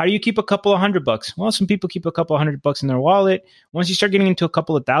 How do you keep a couple of $100? Well, some people keep a couple of $100 in their wallet. Once you start getting into a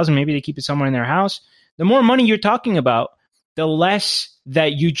couple of thousand, maybe they keep it somewhere in their house. The more money you're talking about, the less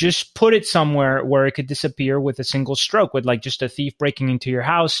that you just put it somewhere where it could disappear with a single stroke, with like just a thief breaking into your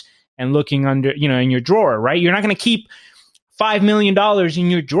house and looking under, you know, in your drawer, right? You're not going to keep $5 million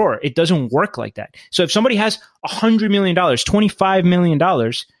in your drawer. It doesn't work like that. So if somebody has $100 million, $25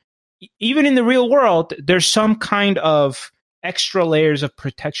 million, even in the real world, there's some kind of extra layers of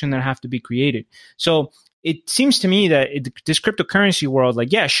protection that have to be created. So it seems to me that this cryptocurrency world,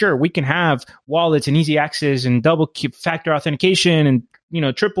 like, yeah, sure, we can have wallets and easy access and double factor authentication and, you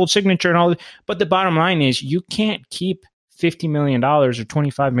know, triple signature and all. But the bottom line is you can't keep $50 million or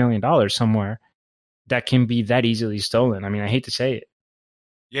 $25 million somewhere that can be that easily stolen. I mean, I hate to say it.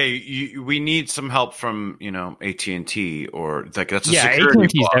 Yeah, we need some help from, you know, AT&T or like that's a yeah, security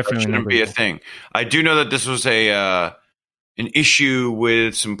AT&T is flaw. definitely That shouldn't be a thing. I do know that this was an issue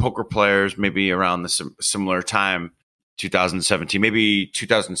with some poker players maybe around the similar time, 2017, maybe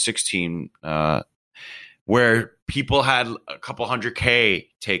 2016, where people had a couple $100K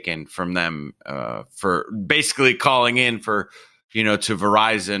taken from them for basically calling in for, you know, to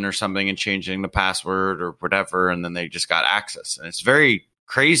Verizon or something and changing the password or whatever, and then they just got access. And it's very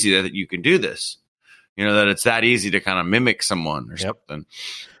crazy that you can do this, you know, that it's that easy to kind of mimic someone or something.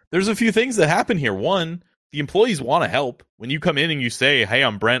 There's a few things that happen here. One, the employees want to help. When you come in and you say, hey,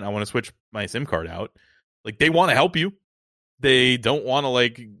 I'm Brent, I want to switch my SIM card out, like they want to help you. They don't want to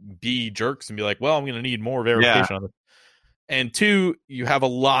like be jerks and be like, well, I'm going to need more verification on it. And two, you have a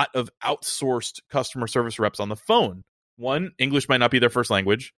lot of outsourced customer service reps on the phone. One, English might not be their first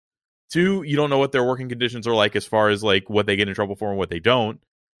language. Two, you don't know what their working conditions are like as far as like what they get in trouble for and what they don't.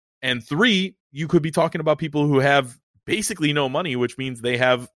 And three, you could be talking about people who have basically no money, which means they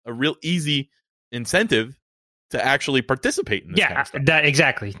have a real easy incentive to actually participate in this kind of stuff. That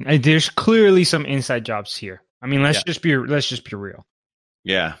exactly. There's clearly some inside jobs here. I mean, let's just be real.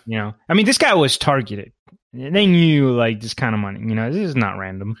 Yeah. You know, I mean, this guy was targeted. They knew like this kind of money. You know, this is not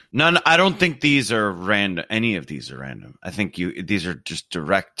random. None. I don't think these are random. Any of these are random. I think these are just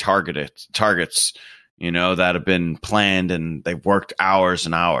direct targets. You know, that have been planned and they've worked hours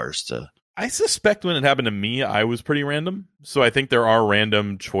and hours to. I suspect when it happened to me, I was pretty random. So I think there are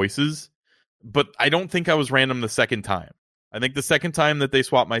random choices. But I don't think I was random the second time. I think the second time that they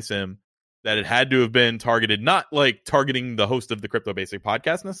swapped my SIM, that it had to have been targeted, not like targeting the host of the Crypto Basic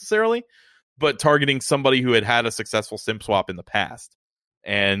podcast necessarily, but targeting somebody who had a successful SIM swap in the past.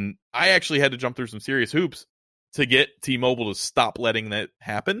 And I actually had to jump through some serious hoops to get T-Mobile to stop letting that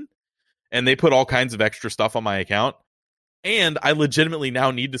happen. And they put all kinds of extra stuff on my account. And I legitimately now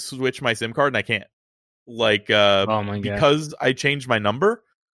need to switch my SIM card and I can't. Like, oh my God. Because I changed my number,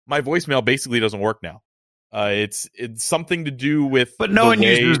 my voicemail basically doesn't work now. It's something to do with. But no one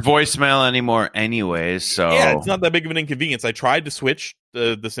uses voicemail anymore, anyways. So yeah, it's not that big of an inconvenience. I tried to switch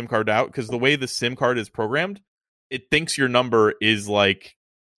the SIM card out because the way the SIM card is programmed, it thinks your number is like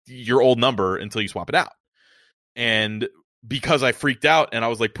your old number until you swap it out. And because I freaked out and I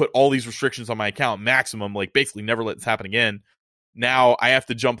was like, put all these restrictions on my account, maximum, like basically never let this happen again. Now I have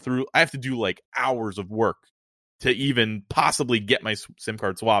to jump through. I have to do like hours of work to even possibly get my SIM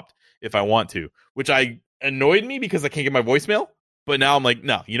card swapped if I want to, which annoyed me because I can't get my voicemail. But now I'm like,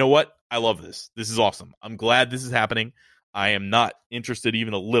 no, you know what? I love this. This is awesome. I'm glad this is happening. I am not interested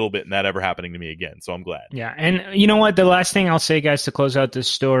even a little bit in that ever happening to me again. So I'm glad. Yeah. And you know what? The last thing I'll say, guys, to close out this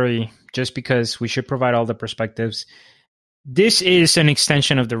story, just because we should provide all the perspectives. this is an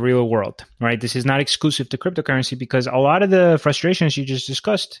extension of the real world, right? This is not exclusive to cryptocurrency because a lot of the frustrations you just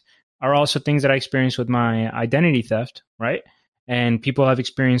discussed are also things that I experienced with my identity theft, right? And people have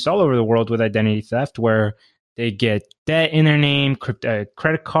experienced all over the world with identity theft where they get debt in their name,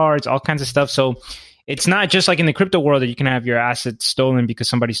 credit cards, all kinds of stuff. So it's not just like in the crypto world that you can have your assets stolen because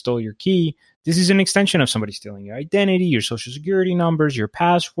somebody stole your key. This is an extension of somebody stealing your identity, your social security numbers, your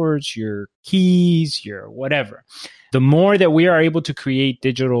passwords, your keys, your whatever. The more that we are able to create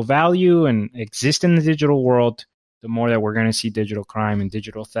digital value and exist in the digital world, the more that we're going to see digital crime and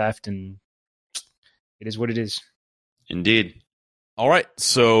digital theft. And it is what it is. Indeed. All right.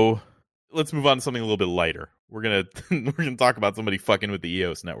 So let's move on to something a little bit lighter. We're gonna talk about somebody fucking with the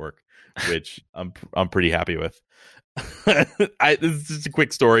EOS network, which I'm pretty happy with. This is just a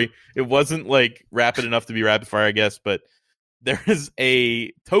quick story. It wasn't like rapid enough to be rapid fire, I guess, but there is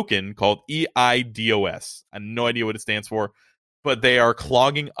a token called EIDOS. I have no idea what it stands for, but they are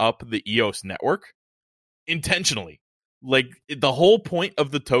clogging up the EOS network intentionally. Like the whole point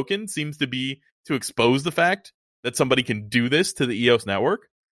of the token seems to be to expose the fact that somebody can do this to the EOS network.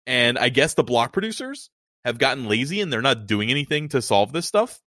 And I guess the block producers have gotten lazy and they're not doing anything to solve this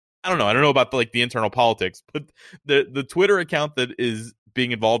stuff. I don't know about the internal politics, but the Twitter account that is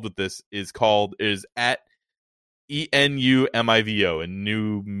being involved with this is at ENUMIVO and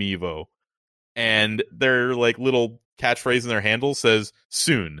New Mevo. And their like little catchphrase in their handle says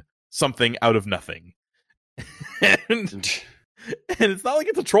soon, something out of nothing. and it's not like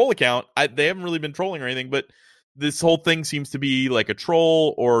it's a troll account. They haven't really been trolling or anything, but this whole thing seems to be like a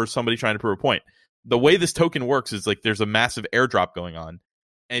troll or somebody trying to prove a point. The way this token works is like there's a massive airdrop going on,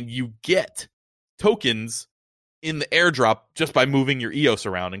 and you get tokens in the airdrop just by moving your EOS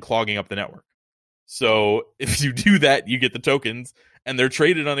around and clogging up the network. So if you do that, you get the tokens, and they're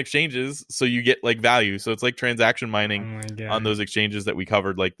traded on exchanges, so you get like value. So it's like transaction mining on those exchanges that we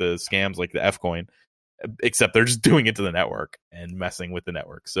covered, like the scams, like the F-Coin, except they're just doing it to the network and messing with the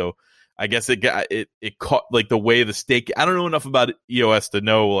network. So I guess it caught like the way the stake. I don't know enough about EOS to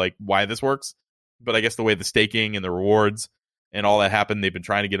know like why this works, but I guess the way the staking and the rewards and all that happened, they've been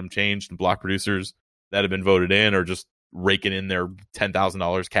trying to get them changed, and block producers that have been voted in are just raking in their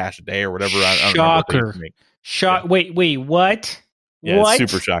 $10,000 cash a day or whatever. Shocker! Yeah. Wait, what? Yeah, what?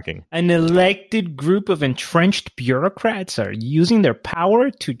 It's super shocking. An elected group of entrenched bureaucrats are using their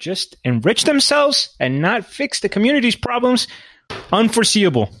power to just enrich themselves and not fix the community's problems.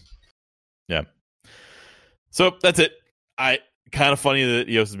 Unforeseeable. Yeah. So that's it. Kind of funny that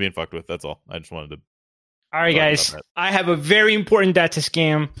EOS is being fucked with. That's all. I just wanted to. All right, guys. I have a very important data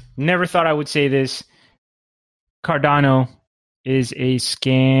scam. Never thought I would say this. Cardano is a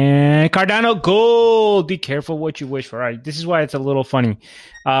scam. Cardano Gold. Be careful what you wish for. All right. This is why it's a little funny.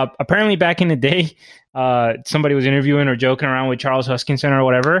 Apparently, back in the day, somebody was interviewing or joking around with Charles Hoskinson or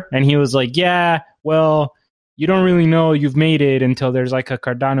whatever, and he was like, "Yeah, well, you don't really know you've made it until there's like a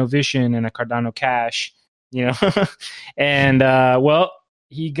Cardano Vision and a Cardano Cash, you know." And well,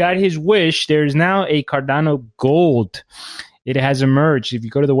 he got his wish. There's now a Cardano Gold. It has emerged. If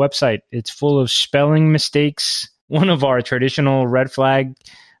you go to the website, it's full of spelling mistakes. One of our traditional red flag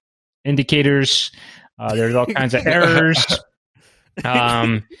indicators. There's all kinds of errors.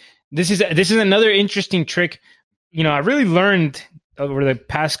 This is another interesting trick. You know, I really learned over the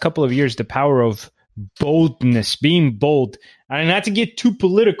past couple of years the power of boldness, being bold. And not to get too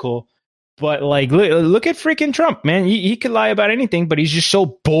political, but like look at freaking Trump, man. He could lie about anything, but he's just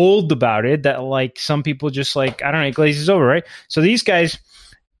so bold about it that like some people just like, I don't know, it glazes over, right? So these guys,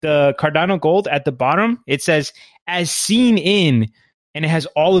 the Cardano Gold at the bottom, it says as seen in, and it has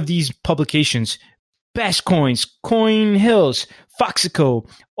all of these publications: Best Coins, Coin Hills, Foxico,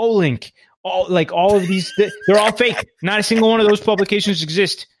 Olink, all of these. They're all fake. Not a single one of those publications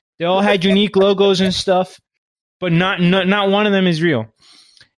exist. They all had unique logos and stuff, but not one of them is real.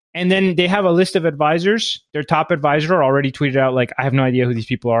 And then they have a list of advisors. Their top advisor already tweeted out, like, I have no idea who these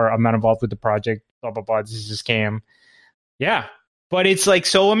people are. I'm not involved with the project. Blah, blah, blah. This is a scam. Yeah. But it's like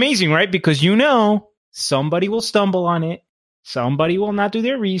so amazing, right? Because you know somebody will stumble on it. Somebody will not do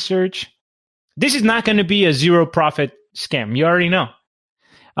their research. This is not going to be a zero profit scam. You already know.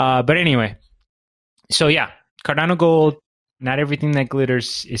 But anyway. So yeah, Cardano Gold. Not everything that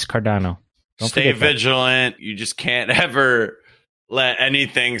glitters is Cardano. Don't Stay vigilant. You just can't ever let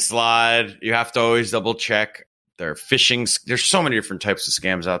anything slide. You have to always double check. There are phishing. There's so many different types of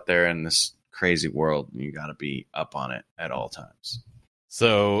scams out there in this crazy world. You got to be up on it at all times.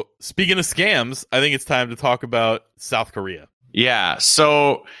 So speaking of scams, I think it's time to talk about South Korea. Yeah.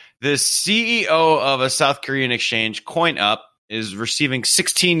 So the CEO of a South Korean exchange, CoinUp, is receiving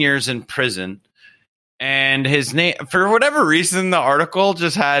 16 years in prison. And his name, for whatever reason, the article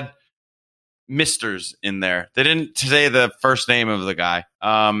just had Misters in there. They didn't say the first name of the guy.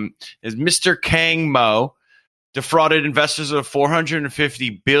 Is Mr. Kang Mo defrauded investors of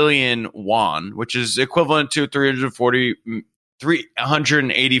 450 billion won, which is equivalent to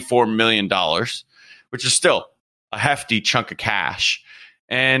 $384 million, which is still a hefty chunk of cash.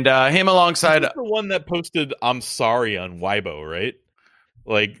 And him alongside the one that posted "I'm sorry" on Weibo, right?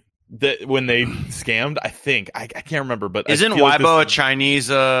 Like that when they scammed. I think I can't remember, but isn't Weibo a Chinese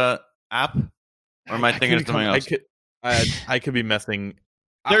app? Or am I thinking of something else? I could be messing.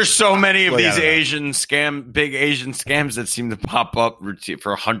 There's so many of these big Asian scams that seem to pop up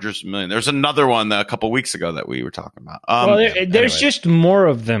for hundreds of millions. There's another one a couple weeks ago that we were talking about. There's just more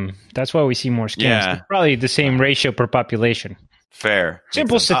of them. That's why we see more scams. Yeah. It's probably the same ratio per population. Fair.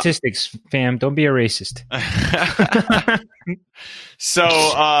 Simple statistics, fam. Don't be a racist.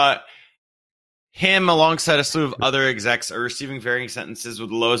 So, him alongside a slew of other execs are receiving varying sentences, with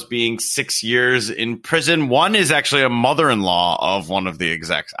the lowest being 6 years in prison. One is actually a mother-in-law of one of the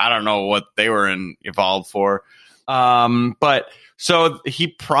execs. I don't know what they were involved for. But so he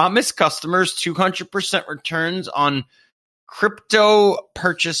promised customers 200% returns on crypto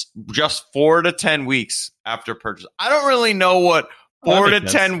purchased just 4 to 10 weeks after purchase. I don't really know what 4 to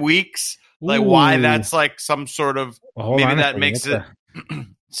 10 weeks, like why that's like some sort of, maybe that makes it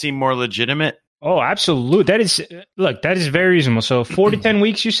seem more legitimate. Oh, absolutely. That is very reasonable. So 4 to 10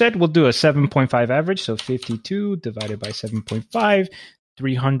 weeks, you said, we'll do a 7.5 average. So 52 divided by 7.5,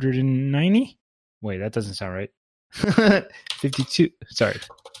 390. Wait, that doesn't sound right. 52. Sorry.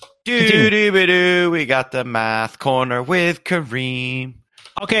 We got the math corner with Kareem.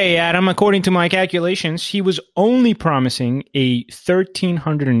 Okay, Adam, according to my calculations, he was only promising a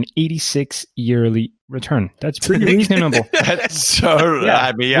 1,386 yearly return. That's pretty reasonable. That's so, yeah.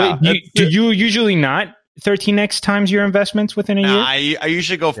 I mean, yeah. Wait, do you usually not 13x times your investments within a year? I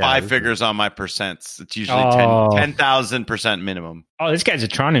usually go five figures on my percents. It's usually 10,000% minimum. Oh, this guy's a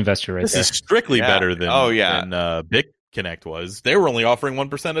Tron investor right this there. This is strictly better than BitConnect was. They were only offering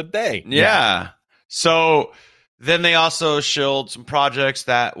 1% a day. Yeah. So then they also shilled some projects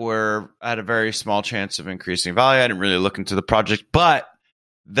that were at a very small chance of increasing value. I didn't really look into the project, but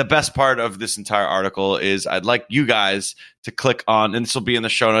the best part of this entire article is I'd like you guys to click on, and this will be in the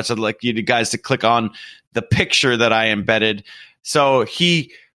show notes, I'd like you guys to click on the picture that I embedded. So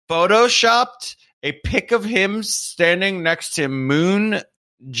he photoshopped a pic of him standing next to Moon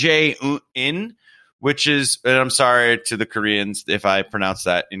Jae-in, which is, and I'm sorry to the Koreans if I pronounce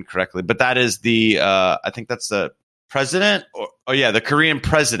that incorrectly, but that is the, I think that's the president, the Korean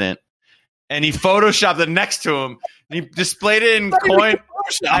president. And he photoshopped it next to him. And he displayed it in coin.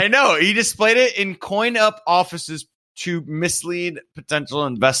 I know. He displayed it in coin-up offices to mislead potential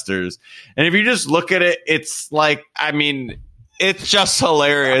investors. And if you just look at it, it's like, I mean, it's just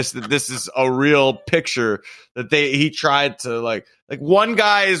hilarious that this is a real picture that he tried to like one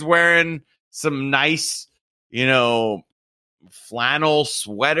guy is wearing some nice, flannel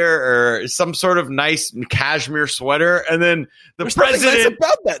sweater or some sort of nice cashmere sweater, and then the president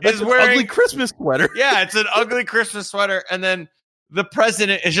about that. That's is wearing an ugly Christmas sweater. Yeah, it's an ugly Christmas sweater, and then the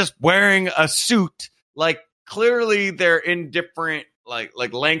president is just wearing a suit. Like clearly, they're in different like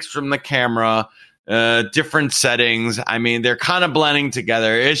lengths from the camera, different settings. I mean, they're kind of blending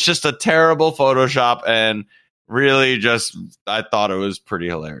together. It's just a terrible Photoshop, and really, I thought it was pretty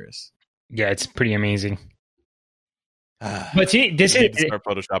hilarious. Yeah, it's pretty amazing. But see, this goes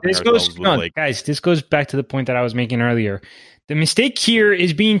back to the point that I was making earlier. The mistake here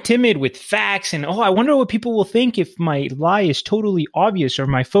is being timid with facts and, I wonder what people will think if my lie is totally obvious or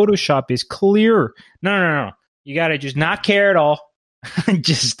my Photoshop is clear. No. You got to just not care at all.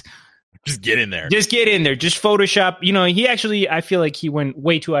 Just get in there. Just get in there. Just Photoshop. He actually, I feel like he went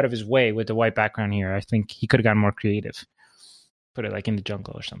way too out of his way with the white background here. I think he could have gotten more creative. Put it like in the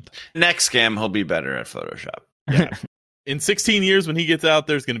jungle or something. Next scam, he'll be better at Photoshop. Yeah. In 16 years, when he gets out,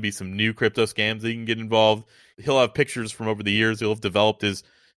 there's going to be some new crypto scams that he can get involved. He'll have pictures from over the years. He'll have developed his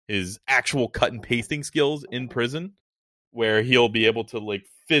actual cut and pasting skills in prison, where he'll be able to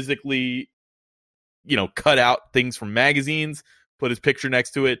physically, cut out things from magazines, put his picture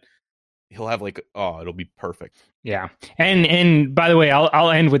next to it. He'll have it'll be perfect. Yeah. And by the way,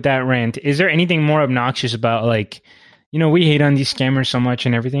 I'll end with that rant. Is there anything more obnoxious about we hate on these scammers so much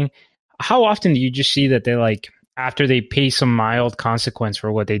and everything? How often do you just see that they after they pay some mild consequence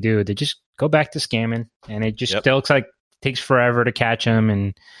for what they do, they just go back to scamming, and it just still looks like it takes forever to catch them.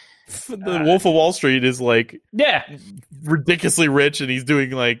 And the Wolf of Wall Street is ridiculously rich, and he's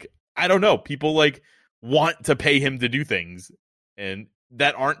doing I don't know, people want to pay him to do things, and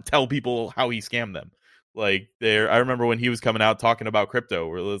that aren't tell people how he scammed them. Like I remember when he was coming out talking about crypto,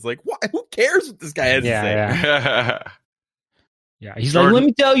 where it was like, "What? Who cares what this guy has to say?" Yeah, he's Jordan. like, let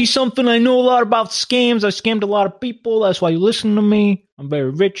me tell you something. I know a lot about scams. I scammed a lot of people. That's why you listen to me. I'm very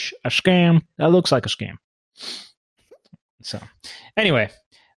rich. I scam. That looks like a scam. So, anyway,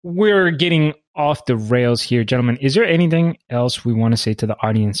 we're getting off the rails here, gentlemen. Is there anything else we want to say to the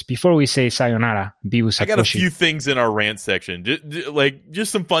audience before we say sayonara? I got a few things in our rant section,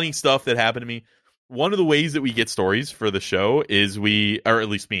 just some funny stuff that happened to me. One of the ways that we get stories for the show is or at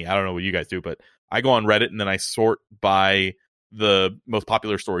least me, I don't know what you guys do, but I go on Reddit and then I sort by the most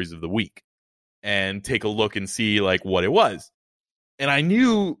popular stories of the week and take a look and see like what it was. And I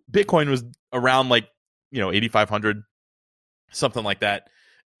knew Bitcoin was around like, 8,500, something like that.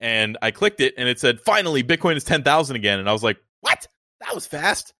 And I clicked it and it said, finally, Bitcoin is 10,000 again. And I was like, what? That was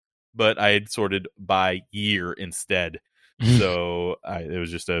fast. But I had sorted by year instead. So it was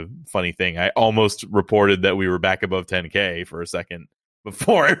just a funny thing. I almost reported that we were back above 10K for a second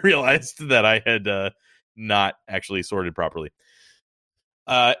before I realized that I had not actually sorted properly.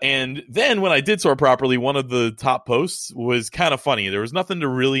 And then when I did sort properly, one of the top posts was kind of funny. There was nothing to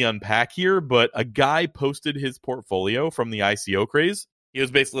really unpack here, but a guy posted his portfolio from the ICO craze. He was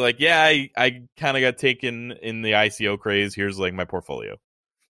basically like, yeah, I kind of got taken in the ICO craze. Here's like my portfolio.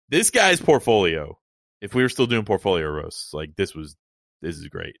 This guy's portfolio, if we were still doing portfolio roasts, like this is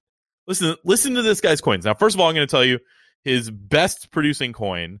great. Listen to this guy's coins. Now, first of all, I'm going to tell you his best producing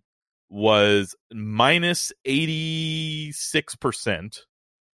coin was minus 86%,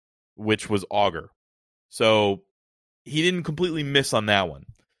 which was Augur. So he didn't completely miss on that one.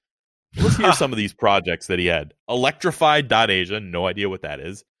 Let's hear some of these projects that he had. Electrified.Asia, no idea what that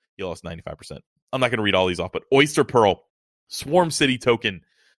is. He lost 95%. I'm not going to read all these off, but Oyster Pearl, Swarm City Token.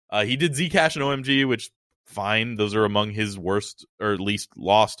 He did Zcash and OMG, which fine. Those are among his worst or least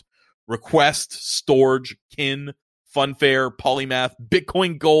lost. Request, Storage, Kin, Funfair, Polymath,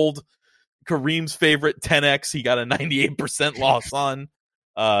 Bitcoin Gold, Kareem's favorite 10x. He got a 98% loss on.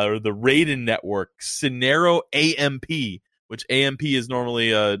 The Raiden Network, Cinero AMP, which AMP is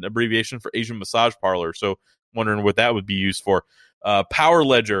normally an abbreviation for Asian Massage Parlor. So wondering what that would be used for. Power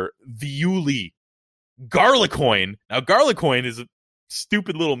Ledger, Viuli, Garlicoin. Now, Garlicoin is a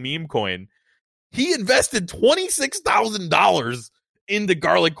stupid little meme coin. He invested $26,000 into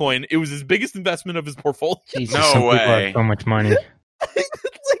Garlicoin. It was his biggest investment of his portfolio. Jesus, no way. So much money.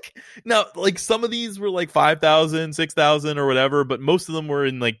 Like some of these were like 5,000, 6,000 or whatever, but most of them were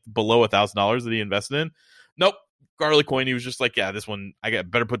in like below $1,000 that he invested in. Nope. Garlicoin, he was just like, yeah, this one,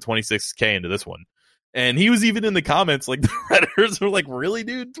 better put 26K into this one. And he was even in the comments, like the Redditors were like, really,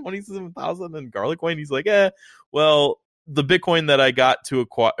 dude? 27,000 in Garlicoin? He's like, well, the Bitcoin that I got to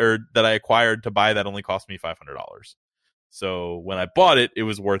acquire, or that I acquired to buy that only cost me $500. So when I bought it, it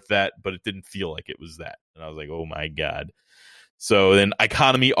was worth that, but it didn't feel like it was that. And I was like, oh my God. So then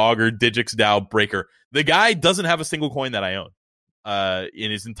Economy, Augur, Digix, DAO, Breaker. The guy doesn't have a single coin that I own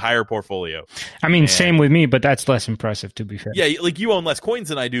in his entire portfolio. I mean, same with me, but that's less impressive, to be fair. Yeah, like you own less coins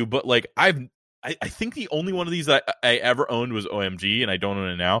than I do, but like I think the only one of these that I ever owned was OMG, and I don't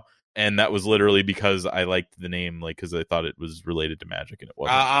own it now. And that was literally because I liked the name, like because I thought it was related to Magic, and it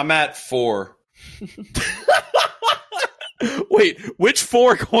wasn't. I'm at 4. Wait, which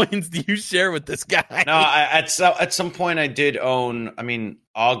 4 coins do you share with this guy? No, at some point I did own. I mean,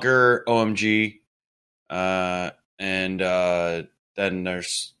 Augur, OMG, and then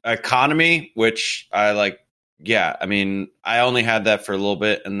there's Economy, which I like. Yeah, I mean, I only had that for a little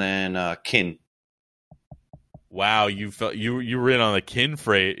bit, and then Kin. Wow, you felt you were in on the Kin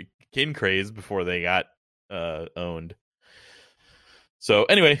craze before they got owned. So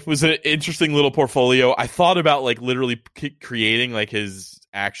anyway, it was an interesting little portfolio. I thought about like literally creating like his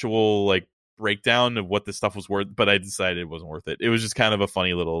actual like breakdown of what this stuff was worth, but I decided it wasn't worth it. It was just kind of a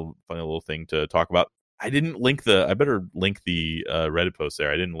funny little thing to talk about. I didn't link I better link the Reddit post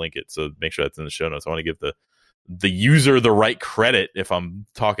there. I didn't link it, so make sure that's in the show notes. I want to give the user the right credit if I'm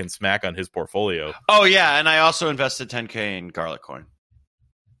talking smack on his portfolio. Oh yeah, and I also invested 10K in Garlicoin.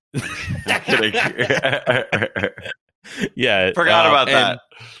 Yeah, forgot about that.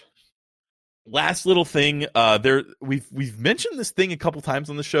 Last little thing, we've mentioned this thing a couple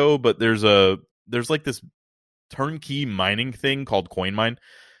times on the show, but there's like this turnkey mining thing called CoinMine,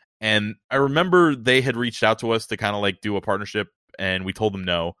 and I remember they had reached out to us to kind of like do a partnership, and we told them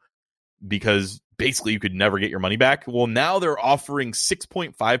no because basically you could never get your money back. Well, now they're offering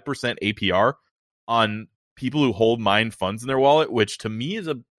 6.5% APR on people who hold mined funds in their wallet, which to me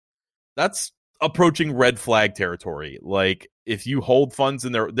that's approaching red flag territory. Like if you hold funds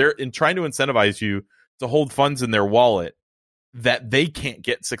in they're trying to incentivize you to hold funds in their wallet, that they can't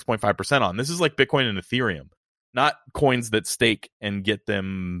get 6.5% on. This is like Bitcoin and Ethereum, not coins that stake and get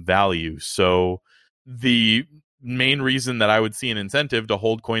them value. So the main reason that I would see an incentive to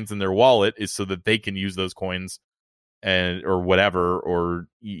hold coins in their wallet is so that they can use those coins and or whatever, or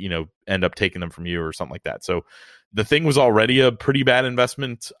end up taking them from you or something like that. So the thing was already a pretty bad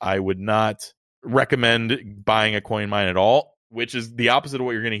investment. I would not recommend buying a coin mine at all, which is the opposite of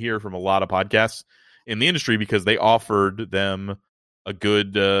what you're going to hear from a lot of podcasts in the industry, because they offered them a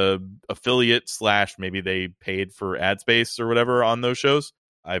good affiliate / maybe they paid for ad space or whatever on those shows.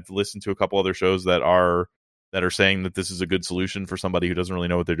 I've listened to a couple other shows that are saying that this is a good solution for somebody who doesn't really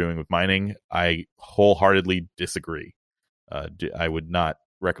know what they're doing with mining. I wholeheartedly disagree. I would not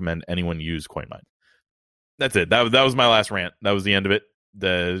recommend anyone use CoinMine. That's it. That was my last rant. That was the end of it.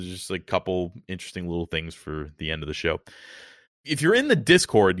 There's just a couple interesting little things for the end of the show. If you're in the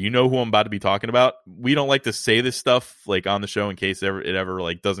Discord, you know who I'm about to be talking about. We don't like to say this stuff like on the show in case it ever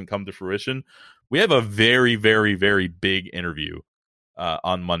like doesn't come to fruition. We have a very, very, very big interview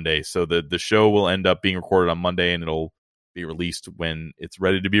on Monday. So the show will end up being recorded on Monday and it'll be released when it's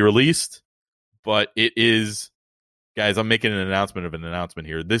ready to be released. But it is, guys, I'm making an announcement of an announcement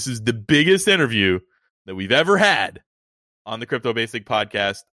here. This is the biggest interview that we've ever had on the Crypto Basic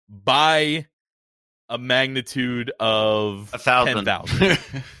podcast by a magnitude of 10,000.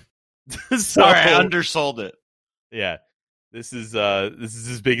 Sorry, I undersold it. Yeah. This is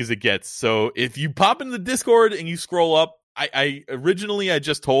as big as it gets. So if you pop into the Discord and you scroll up, I originally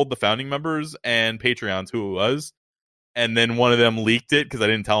just told the founding members and Patreons who it was, and then one of them leaked it because I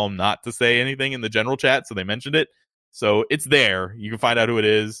didn't tell them not to say anything in the general chat, so they mentioned it. So it's there. You can find out who it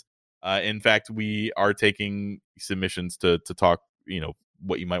is. In fact, we are taking submissions to talk,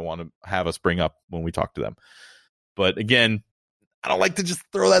 what you might want to have us bring up when we talk to them. But again, I don't like to just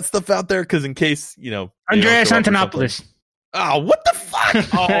throw that stuff out there because in case, Andreas Antonopoulos. Oh, what the fuck?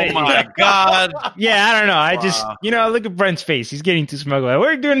 Oh my God. Yeah, I don't know. I just, look at Brent's face. He's getting too smuggled.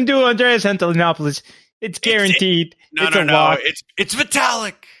 We're going to do Andreas Antonopoulos. It's guaranteed. No. It's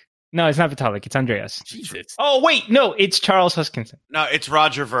Vitalik. No, it's not Vitalik. It's Andreas. Jesus. Oh, wait. No, it's Charles Huskinson. No, it's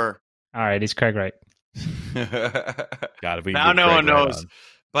Roger Ver. All right, it's Craig Wright. God, if we now no one knows.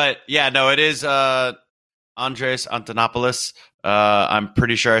 But yeah, no, it is Andreas Antonopoulos. I'm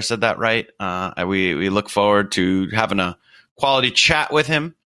pretty sure I said that right. We look forward to having a quality chat with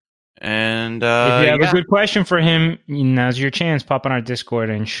him. And if you have a good question for him, now's your chance. Pop on our Discord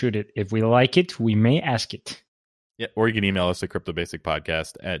and shoot it. If we like it, we may ask it. Yeah, or you can email us at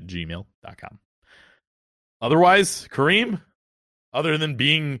cryptobasicpodcast@gmail.com. Otherwise, Kareem, other than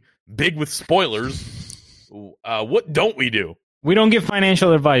being big with spoilers, what don't we do? We don't give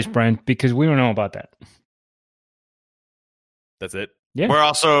financial advice, Brent, because we don't know about that. That's it. Yeah. We're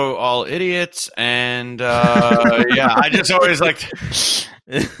also all idiots, and I just always like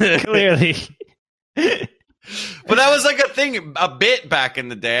clearly. But that was like a bit back in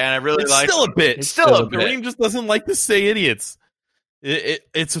the day, and I really like still a bit. It's still a bit. Kareem just doesn't like to say idiots.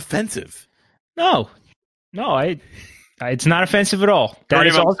 It's offensive. No, it's not offensive at all. That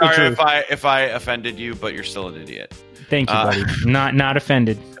is also sorry true. if I offended you, but you're still an idiot. Thank you, buddy. Not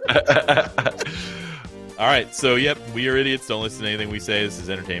offended. All right, so yep, we are idiots. Don't listen to anything we say. This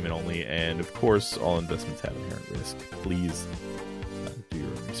is entertainment only, and of course, all investments have inherent risk. Please do your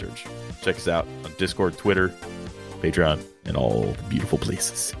own research. Check us out on Discord, Twitter, Patreon, and all the beautiful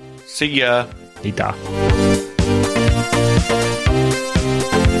places. See ya. Later.